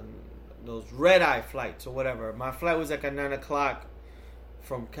called? Those red-eye flights or whatever. My flight was like at 9 o'clock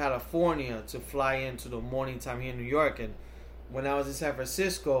from California to fly into the morning time here in New York. And when I was in San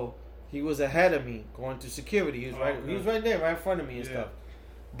Francisco, he was ahead of me going through security. He was He was right there, right in front of me and stuff.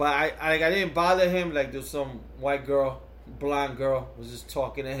 But I didn't bother him. Like, there's some white girl, blonde girl, was just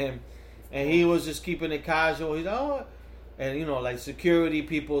talking to him, and he was just keeping it casual. He's and like security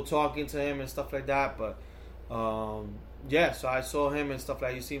people talking to him and stuff like that. But so I saw him and stuff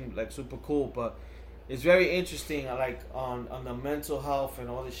like. He seemed like super cool. But it's very interesting, like on the mental health and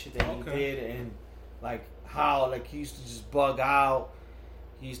all the shit that he did, and like how like he used to just bug out.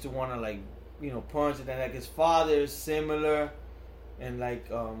 He used to want to punch, and then like his father is similar, and like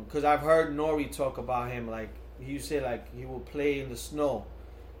because I've heard Nori talk about him, like he used to say like he would play in the snow.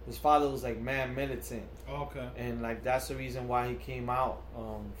 His father was like man militant. Okay. And like that's the reason why he came out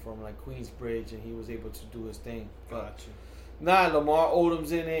from like Queensbridge, and he was able to do his thing. But gotcha. Lamar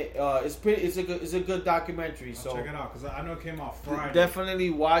Odom's in it. It's a good documentary. I'll check it out because I know it came out Friday.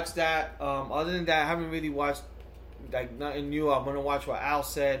 Definitely watch that. Other than that, I haven't really watched like nothing new. I'm gonna watch what Al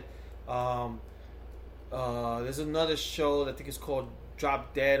said. There's another show that I think it's called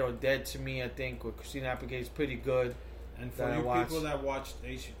Drop Dead or Dead to Me. I think with Christina Applegate. It's pretty good. And for you people that watched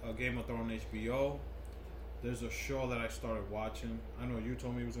Game of Thrones HBO, there's a show that I started watching. I know you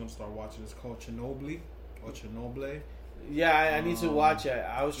told me you was going to start watching. It's called Chernobyl or Chernobyl. Yeah, I need to watch it.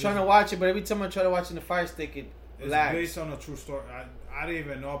 I was trying to watch it, but every time I try to watch it in the Fire Stick, it's lags. Based on a true story. I didn't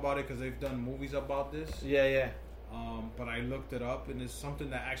even know about it because they've done movies about this. Yeah. But I looked it up, and it's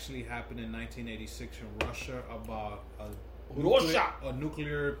something that actually happened in 1986 in Russia about a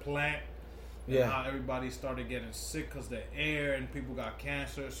nuclear plant. And how everybody started getting sick because the air and people got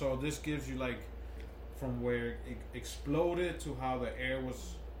cancer. So this gives you like from where it exploded to how the air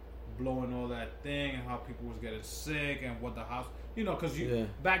was blowing all that thing and how people was getting sick and what the house, because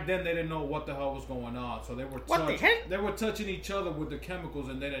back then they didn't know what the hell was going on. So they were touching each other with the chemicals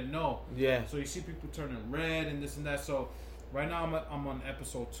and they didn't know. Yeah. So you see people turning red and this and that. So Right now, I'm on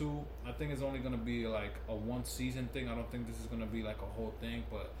episode 2. I think it's only gonna be like a 1-season thing. I don't think this is gonna be like a whole thing.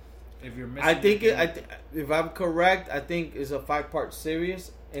 But if you're missing, if I'm correct, I think it's a 5-part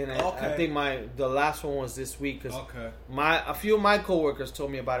series, and I think the last one was this week. Cause a few of my coworkers told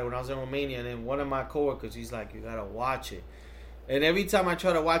me about it when I was in Romania, and then one of my coworkers, he's like, "You gotta watch it." And every time I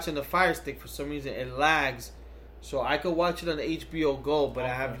try to watch it on the Fire Stick, for some reason it lags. So I could watch it on HBO Go, but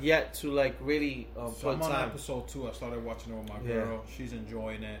I have yet to like really so I'm on episode 2. I started watching it with my girl. She's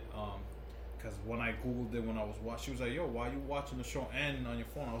enjoying it. Because when I Googled it when I was watching, she was like, "Yo, why are you watching the show and on your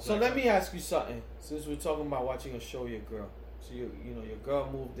phone?" I was so let me ask you something. Since we're talking about watching a show with your girl. So you know your girl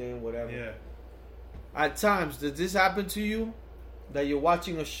moved in, whatever. Yeah. At times, does this happen to you? That you're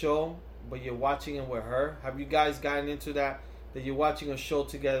watching a show, but you're watching it with her? Have you guys gotten into that? That you're watching a show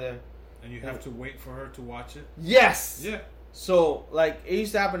together and you have to wait for her to watch it? Yes. Yeah. So, like, it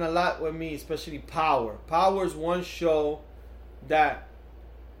used to happen a lot with me, especially Power. Power is one show that,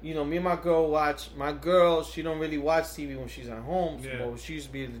 you know, me and my girl watch. My girl, she don't really watch TV when she's at home. Yeah. So she used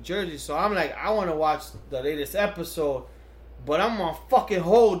to be in Jersey. So I'm like, I want to watch the latest episode, but I'm on fucking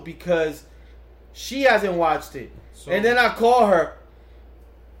hold because she hasn't watched it. So, and then I call her.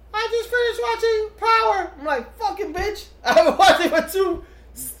 I just finished watching Power. I'm like, fucking bitch. I haven't watched it for 2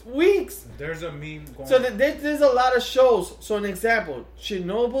 weeks. There's a meme going. So there's a lot of shows. So an example,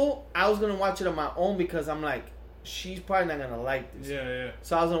 Chernobyl, I was gonna watch it on my own because I'm like, she's probably not gonna like this. Yeah.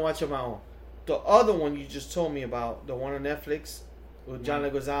 So I was gonna watch it on my own. The other one you just told me about, the one on Netflix with John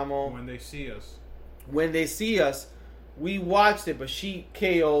Leguizamo. When They See Us. When They See Us, we watched it, but she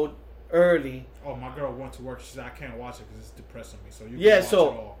KO'd early. Oh, my girl went to work. She said, I can't watch it because it's depressing me. So you can watch it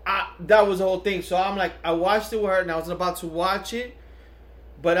all. That was the whole thing. So I'm like, I watched it with her, and I was about to watch it.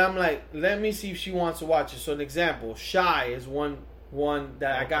 But I'm like, let me see if she wants to watch it. So an example, Shy is one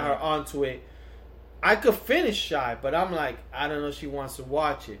that I got her onto it. I could finish Shy, but I'm like, I don't know if she wants to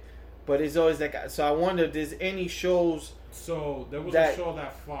watch it. But it's always like, so I wonder if there's any shows. So there was a show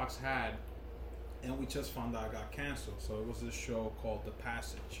that Fox had, and we just found out it got canceled. So it was this show called The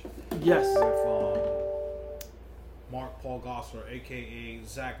Passage. Yes. With Mark Paul Gosselaar, a.k.a.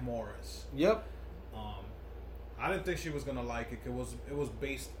 Zach Morris. Yep. I didn't think she was gonna like it. It was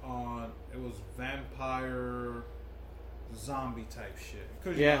based on vampire zombie type shit.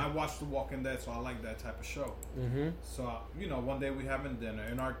 Because you know, I watched The Walking Dead, so I like that type of show. Mm-hmm. So one day we having dinner,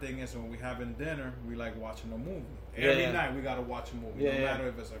 and our thing is when we having dinner, we like watching a movie. Every night we gotta watch a movie, no matter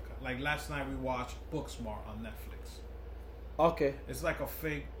if it's like last night we watched Booksmart on Netflix. Okay. It's like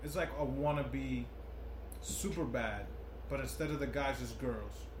it's like a wannabe Superbad, but instead of the guys, it's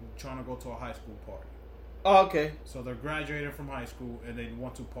girls trying to go to a high school party. Oh, okay. So they're graduating from high school and they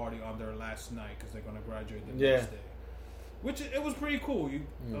want to party on their last night because they're gonna graduate the next day. Which it was pretty cool.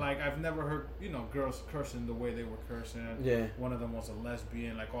 Like I've never heard girls cursing the way they were cursing. Yeah. One of them was a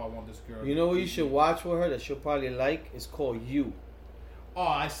lesbian. Like, oh, I want this girl. You know what you should watch with her that she'll probably like? It's called You. Oh,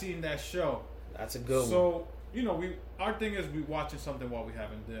 I seen that show. That's a good one. So our thing is we watching something while we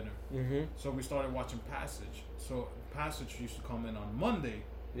having dinner. Mm-hmm. So we started watching Passage. So Passage used to come in on Monday.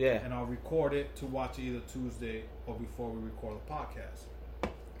 Yeah. And I'll record it to watch it either Tuesday or before we record the podcast.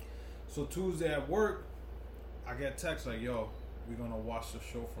 So Tuesday at work, I get text like, yo, we're going to watch the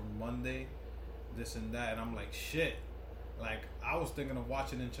show from Monday, this and that. And I'm like, shit. Like, I was thinking of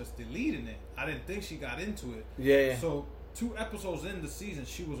watching it and just deleting it. I didn't think she got into it. Yeah. So 2 episodes in the season,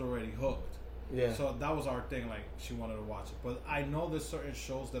 she was already hooked. Yeah. So that was our thing. Like, she wanted to watch it. But I know there's certain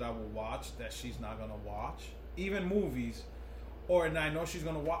shows that I will watch that she's not going to watch. Even movies. And I know she's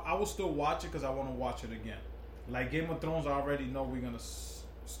going to watch. I will still watch it because I want to watch it again. Like Game of Thrones, I already know we're going to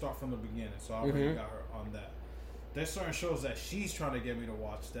start from the beginning. So I already got her on that. There's certain shows that she's trying to get me to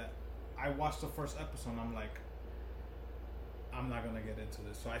watch that I watched the first episode and I'm like, I'm not going to get into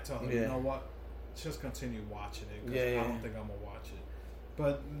this. So I tell her, you know what? Just continue watching it because I don't think I'm going to watch it.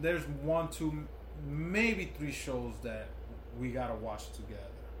 But there's 1, 2, maybe 3 shows that we got to watch together.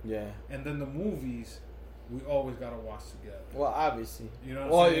 Yeah. And then the movies, we always gotta watch together. Well, obviously. You know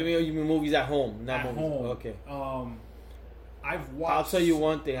what I'm saying? You mean movies at home, not at movies. Home. Okay. I've watched. I'll tell you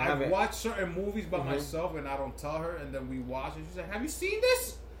one thing. I've watched certain movies by myself, and I don't tell her, and then we watch it. She's like, "Have you seen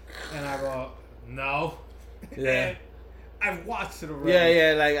this?" And I go, "No." Yeah. I've watched it already.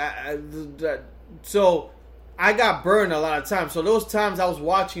 Yeah. So I got burned a lot of times. So those times I was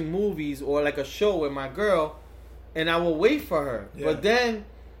watching movies or like a show with my girl, and I will wait for her, but then.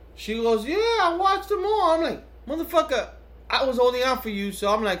 She goes, yeah, I watched them all. I'm like, motherfucker, I was holding out for you.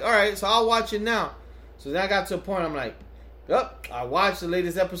 So I'm like, all right, so I'll watch it now. So then I got to a point, I'm like, yep, I watched the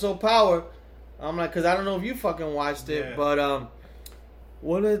latest episode, Power. I'm like, because I don't know if you fucking watched it. Yeah. But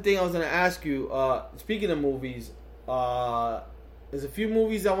one other thing I was going to ask you, speaking of movies, There's a few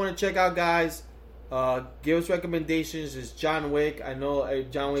movies I want to check out, guys. Give us recommendations. It's John Wick. I know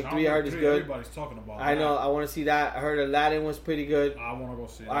John Wick 3 I heard is good. Everybody's talking about I know. I want to see that. I heard Aladdin was pretty good. I want to go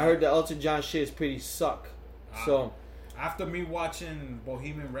see that. I heard the Elton John shit is pretty suck. So after me watching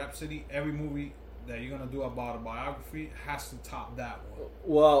Bohemian Rhapsody, every movie that you're going to do about a biography has to top that one.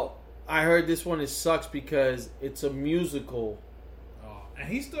 Well, I heard this one sucks because it's a musical. And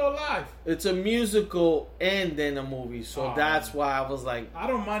he's still alive. It's a musical and then a movie. So that's why I was like... I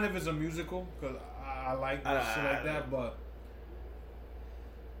don't mind if it's a musical because I like shit like that, but...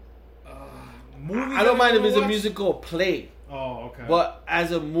 I don't mind if it's a musical play. Oh, okay. But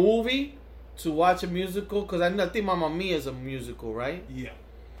as a movie, to watch a musical... Because I think Mamma Mia is a musical, right? Yeah.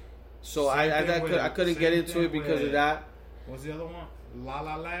 So I couldn't get into it because of that. What's the other one? La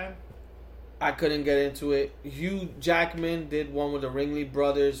La Land? I couldn't get into it. Hugh Jackman did one with the Ringley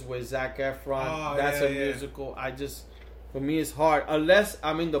Brothers with Zac Efron. That's a musical. For me, it's hard. Unless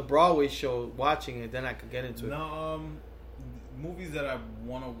I'm in the Broadway show watching it, then I could get into it. No, movies that I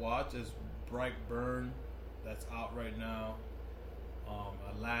want to watch is Brightburn, that's out right now.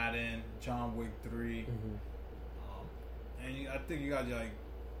 Aladdin, John Wick 3. And I think you got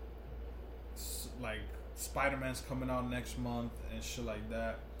like Spider-Man's coming out next month and shit like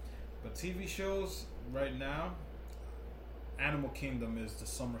that. But TV shows right now, Animal Kingdom is the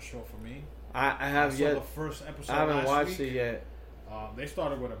summer show for me. I saw the first episode. I haven't watched it yet. They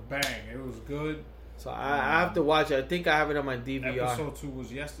started with a bang. It was good. So I have to watch it. I think I have it on my DVR. Episode 2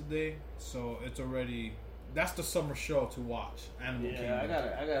 was yesterday, so it's already. That's the summer show to watch. Animal Kingdom.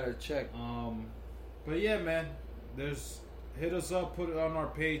 I gotta check. But yeah, man, hit us up, put it on our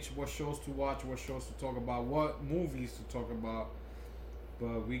page. What shows to watch? What shows to talk about? What movies to talk about?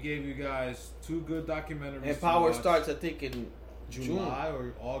 But we gave you guys 2 good documentaries. And Power starts, I think, in July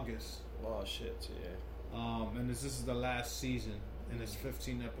or August. Oh shit! Yeah. And this is the last season, and it's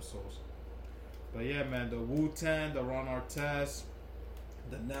 15 episodes. But yeah, man, the Wu Tang, the Ron Artest,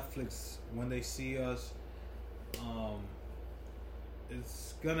 the Netflix When They See Us.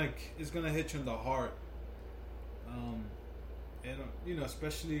 It's gonna hit you in the heart. And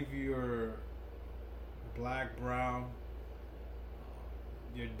especially if you're black, brown.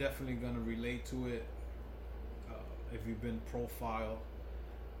 You're definitely going to relate to it if you've been profiled.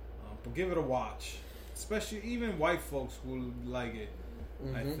 But give it a watch. Especially even white folks will like it,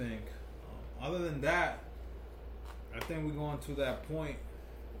 I think. Other than that, I think we're going to that point.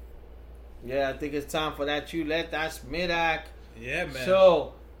 Yeah, I think it's time for that. You let that Smidak. Yeah, man.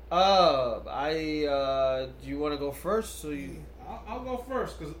 So, do you want to go first? I'll go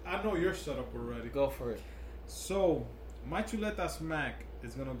first because I know you're set up already. Go for it. So, my Chuleta Smack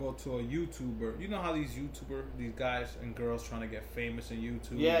is gonna go to a YouTuber. You know how these guys and girls trying to get famous in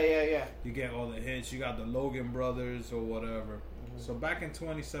YouTube? Yeah. You get all the hits. You got the Logan brothers or whatever. So back in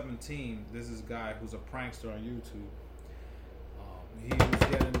 2017, this is a guy who's a prankster on YouTube. He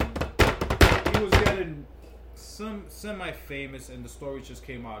was getting some semi-famous, and the story just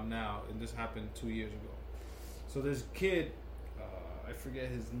came out now, and this happened 2 years ago. So this kid, I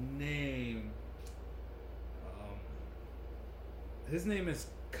forget his name. His name is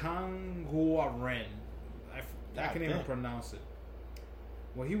Kangua Ren. I can't even pronounce it.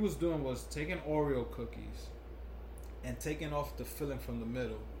 What he was doing was taking Oreo cookies and taking off the filling from the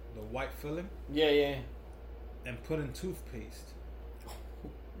middle, the white filling. Yeah. And putting toothpaste.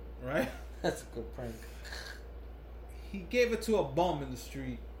 Right? That's a good prank. He gave it to a bum in the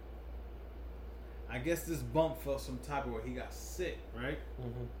street. I guess this bum felt some type of way. He got sick, right?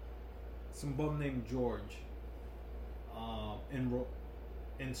 Some bum named George.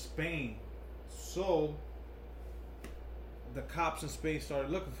 In Spain. So the cops in Spain started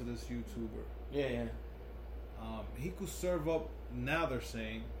looking for this YouTuber. Yeah. He could serve up, now they're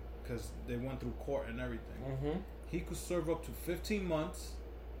saying, because they went through court and everything. He could serve up to 15 months,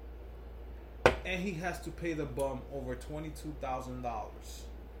 and he has to pay the bum over $22,000.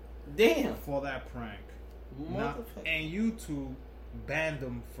 Damn. For that prank. And YouTube banned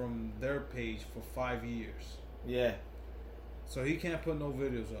him from their page for 5 years. Yeah. So he can't put no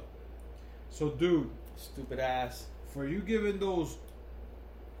videos up. So, dude. Stupid ass. For you giving those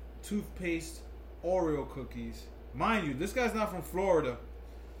toothpaste Oreo cookies. Mind you, this guy's not from Florida.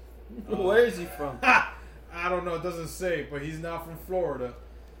 Where is he from? I don't know. It doesn't say. But he's not from Florida.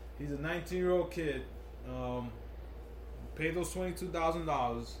 He's a 19-year-old kid. Pay those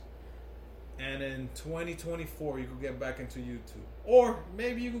 $22,000. And in 2024, you could get back into YouTube. Or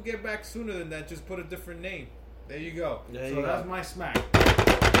maybe you could get back sooner than that. Just put a different name. There you go. That's my smack.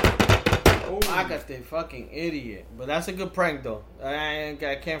 Págate, fucking idiot. But that's a good prank, though. I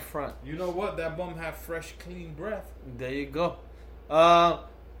can't front. You know what? That bum had fresh, clean breath. There you go.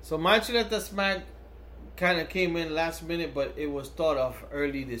 So my Chuleta Smack kind of came in last minute, but it was thought of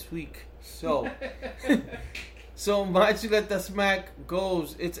early this week. So, so my Chuleta Smack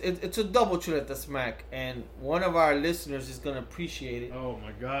goes. It's a double Chuleta Smack, and one of our listeners is gonna appreciate it. Oh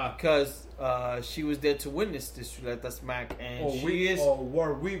my god! Because she was there to witness this Chuleta Smack, and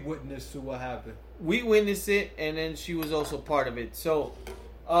were we witness to what happened? We witnessed it, and then she was also part of it. So,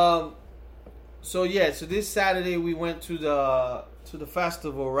 so this Saturday we went to the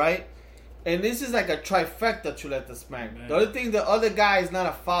festival, right? And this is like a trifecta Chuleta Smack. Man. The other thing, the other guy is not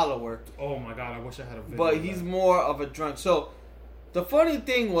a follower. Oh my god, I wish I had a video. But he's more of a drunk. So, the funny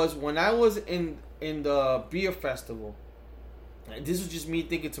thing was, when I was in the beer festival, this was just me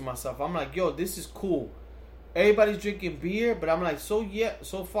thinking to myself, I'm like, yo, this is cool. Everybody's drinking beer, but I'm like, so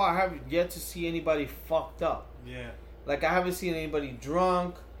far I haven't yet to see anybody fucked up. Yeah. Like, I haven't seen anybody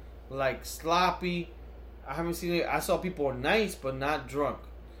drunk, like sloppy. I saw people nice, but not drunk.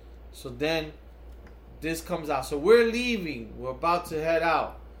 So then, this comes out. So we're leaving. We're about to head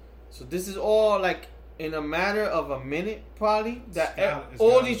out. So this is all like in a matter of a minute, probably.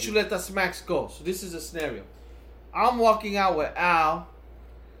 All these Chuleta Smacks go. So this is a scenario. I'm walking out with Al.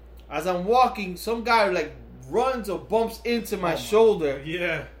 As I'm walking, some guy like runs or bumps into my shoulder.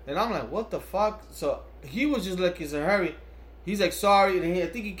 Yeah. And I'm like, what the fuck? So he was just like, he's in a hurry. He's like, sorry. And I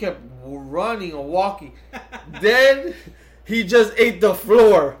think he kept running or walking. Then he just ate the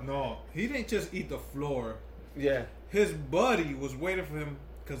floor. No, he didn't just eat the floor. Yeah. His buddy was waiting for him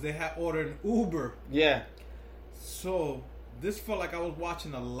because they had ordered an Uber. Yeah. So this felt like I was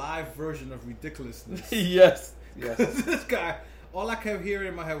watching a live version of Ridiculousness. Yes. Yes. This guy, all I kept hearing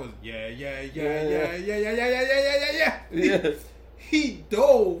in my head was, yeah. Yes. He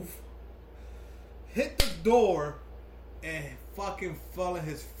dove, hit the door, and fucking fell in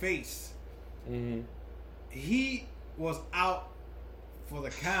his face. Mm-hmm. He was out for the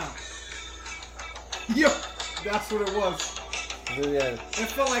count. Yo, that's what it was. Yeah. It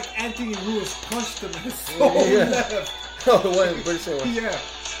felt like Anthony Lewis punched him in his soul left. Oh, it wasn't pretty sure. Yeah.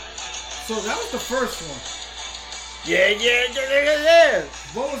 So that was the first one. Yeah.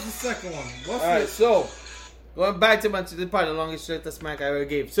 What was the second one? What's Alright, it? so going back to this is probably the longest Chuleta Smack I ever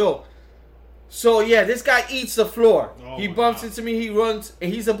gave. So yeah, this guy eats the floor. Oh he bumps into me, he runs,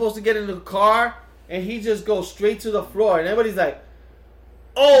 and he's supposed to get in the car, and he just goes straight to the floor, and everybody's like,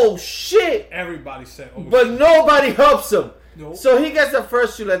 oh shit! Everybody said, oh but shit. Nobody helps him. Nope. So he gets the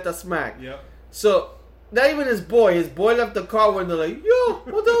first Chuleta Smack. Yep. So not even his boy left the car window like, yo,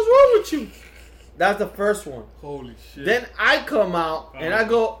 what the hell's wrong with you? That's the first one. Holy shit. Then I come out and I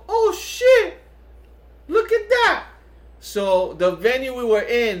go, oh shit, look at that. So the venue we were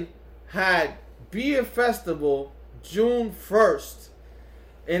in had Beer Festival June 1st.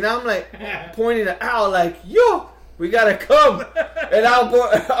 And I'm like pointing at Al like, yo, we gotta come. And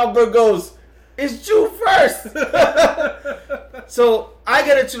Albert goes, it's June 1st. So I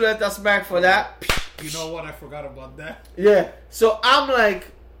get a Chuleta Smack for that. You know what? I forgot about that. Yeah. So I'm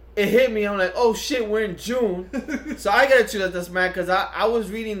like, it hit me. I'm like, oh shit, we're in June. So I get a Chuleta Smack because I was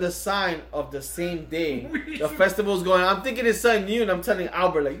reading the sign of the same day the festival's going on. I'm thinking it's something new, and I'm telling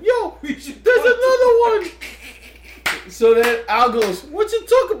Albert like, yo, there's another one. So then Al goes, what you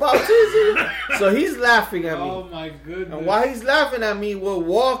talk about, Tizzy? So he's laughing at me. Oh my goodness. And while he's laughing at me, we're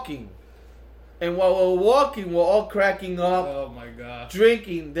walking. And while we're walking, we're all cracking up. Oh my god.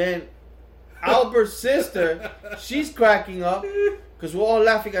 Drinking. Then Albert's sister, she's cracking up because we're all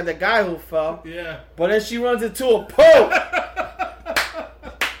laughing at the guy who fell. Yeah. But then she runs into a pole.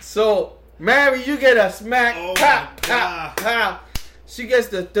 So, Mary, you get a smack. Oh pow, my god. pow, pow. She gets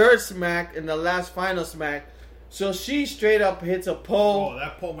the third smack and the last final smack. So she straight up hits a pole. Oh,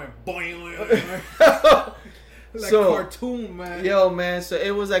 that pole went boing. Like So, cartoon, man. Yo, man, so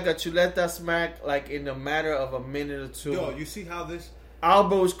it was like a Chuleta Smack, like in a matter of a minute or two. Yo, you see how this...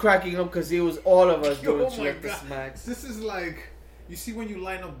 Albert was cracking up because it was all of us doing Oh my Chuleta god. Smacks. This is like... You see when you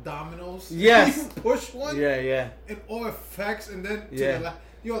line up dominoes? Yes. You push one? Yeah. And all effects and then to Yeah. the left.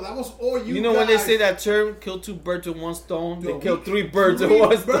 Yo, that was all you You know guys. when they say that term, kill two birds with one stone? Yo, they kill we- three birds with three one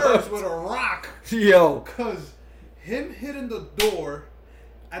birds stone. with a rock. Yo. Because him hitting the door,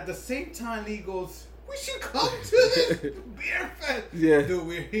 at the same time he goes, we should come to this beer fest. Yeah. Dude,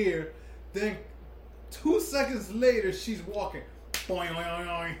 we're here. Then 2 seconds later, she's walking. Boing, boing, boing,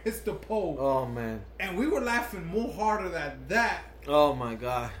 boing, hits the pole. Oh, man. And we were laughing more harder at that Oh, my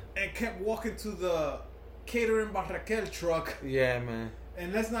God. and kept walking to the catering Barraquel truck. Yeah, man.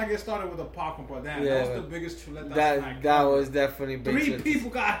 And let's not get started with the popcorn, but damn, Yeah, that was man. the biggest chuleta snack That ever. was definitely big. 3 people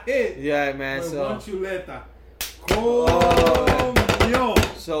got hit. Yeah, man. With So one chuleta.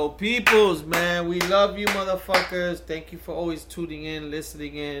 So peoples, man, we love you, motherfuckers. Thank you for always tuning in,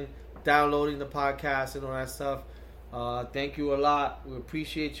 listening in, downloading the podcast and all that stuff. Thank you a lot. We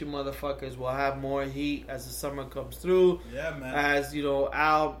appreciate you, motherfuckers. We'll have more heat as the summer comes through. Yeah, man. As you know,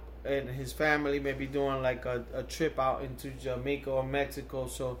 Al and his family may be doing like a trip out into Jamaica or Mexico.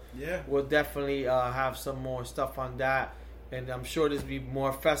 So yeah, we'll definitely have some more stuff on that. And I'm sure there's be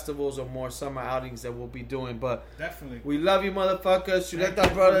more festivals or more summer outings that we'll be doing. But definitely, we love you, motherfuckers.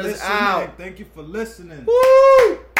 Chuleta Brothers out. Thank you for listening. Woo!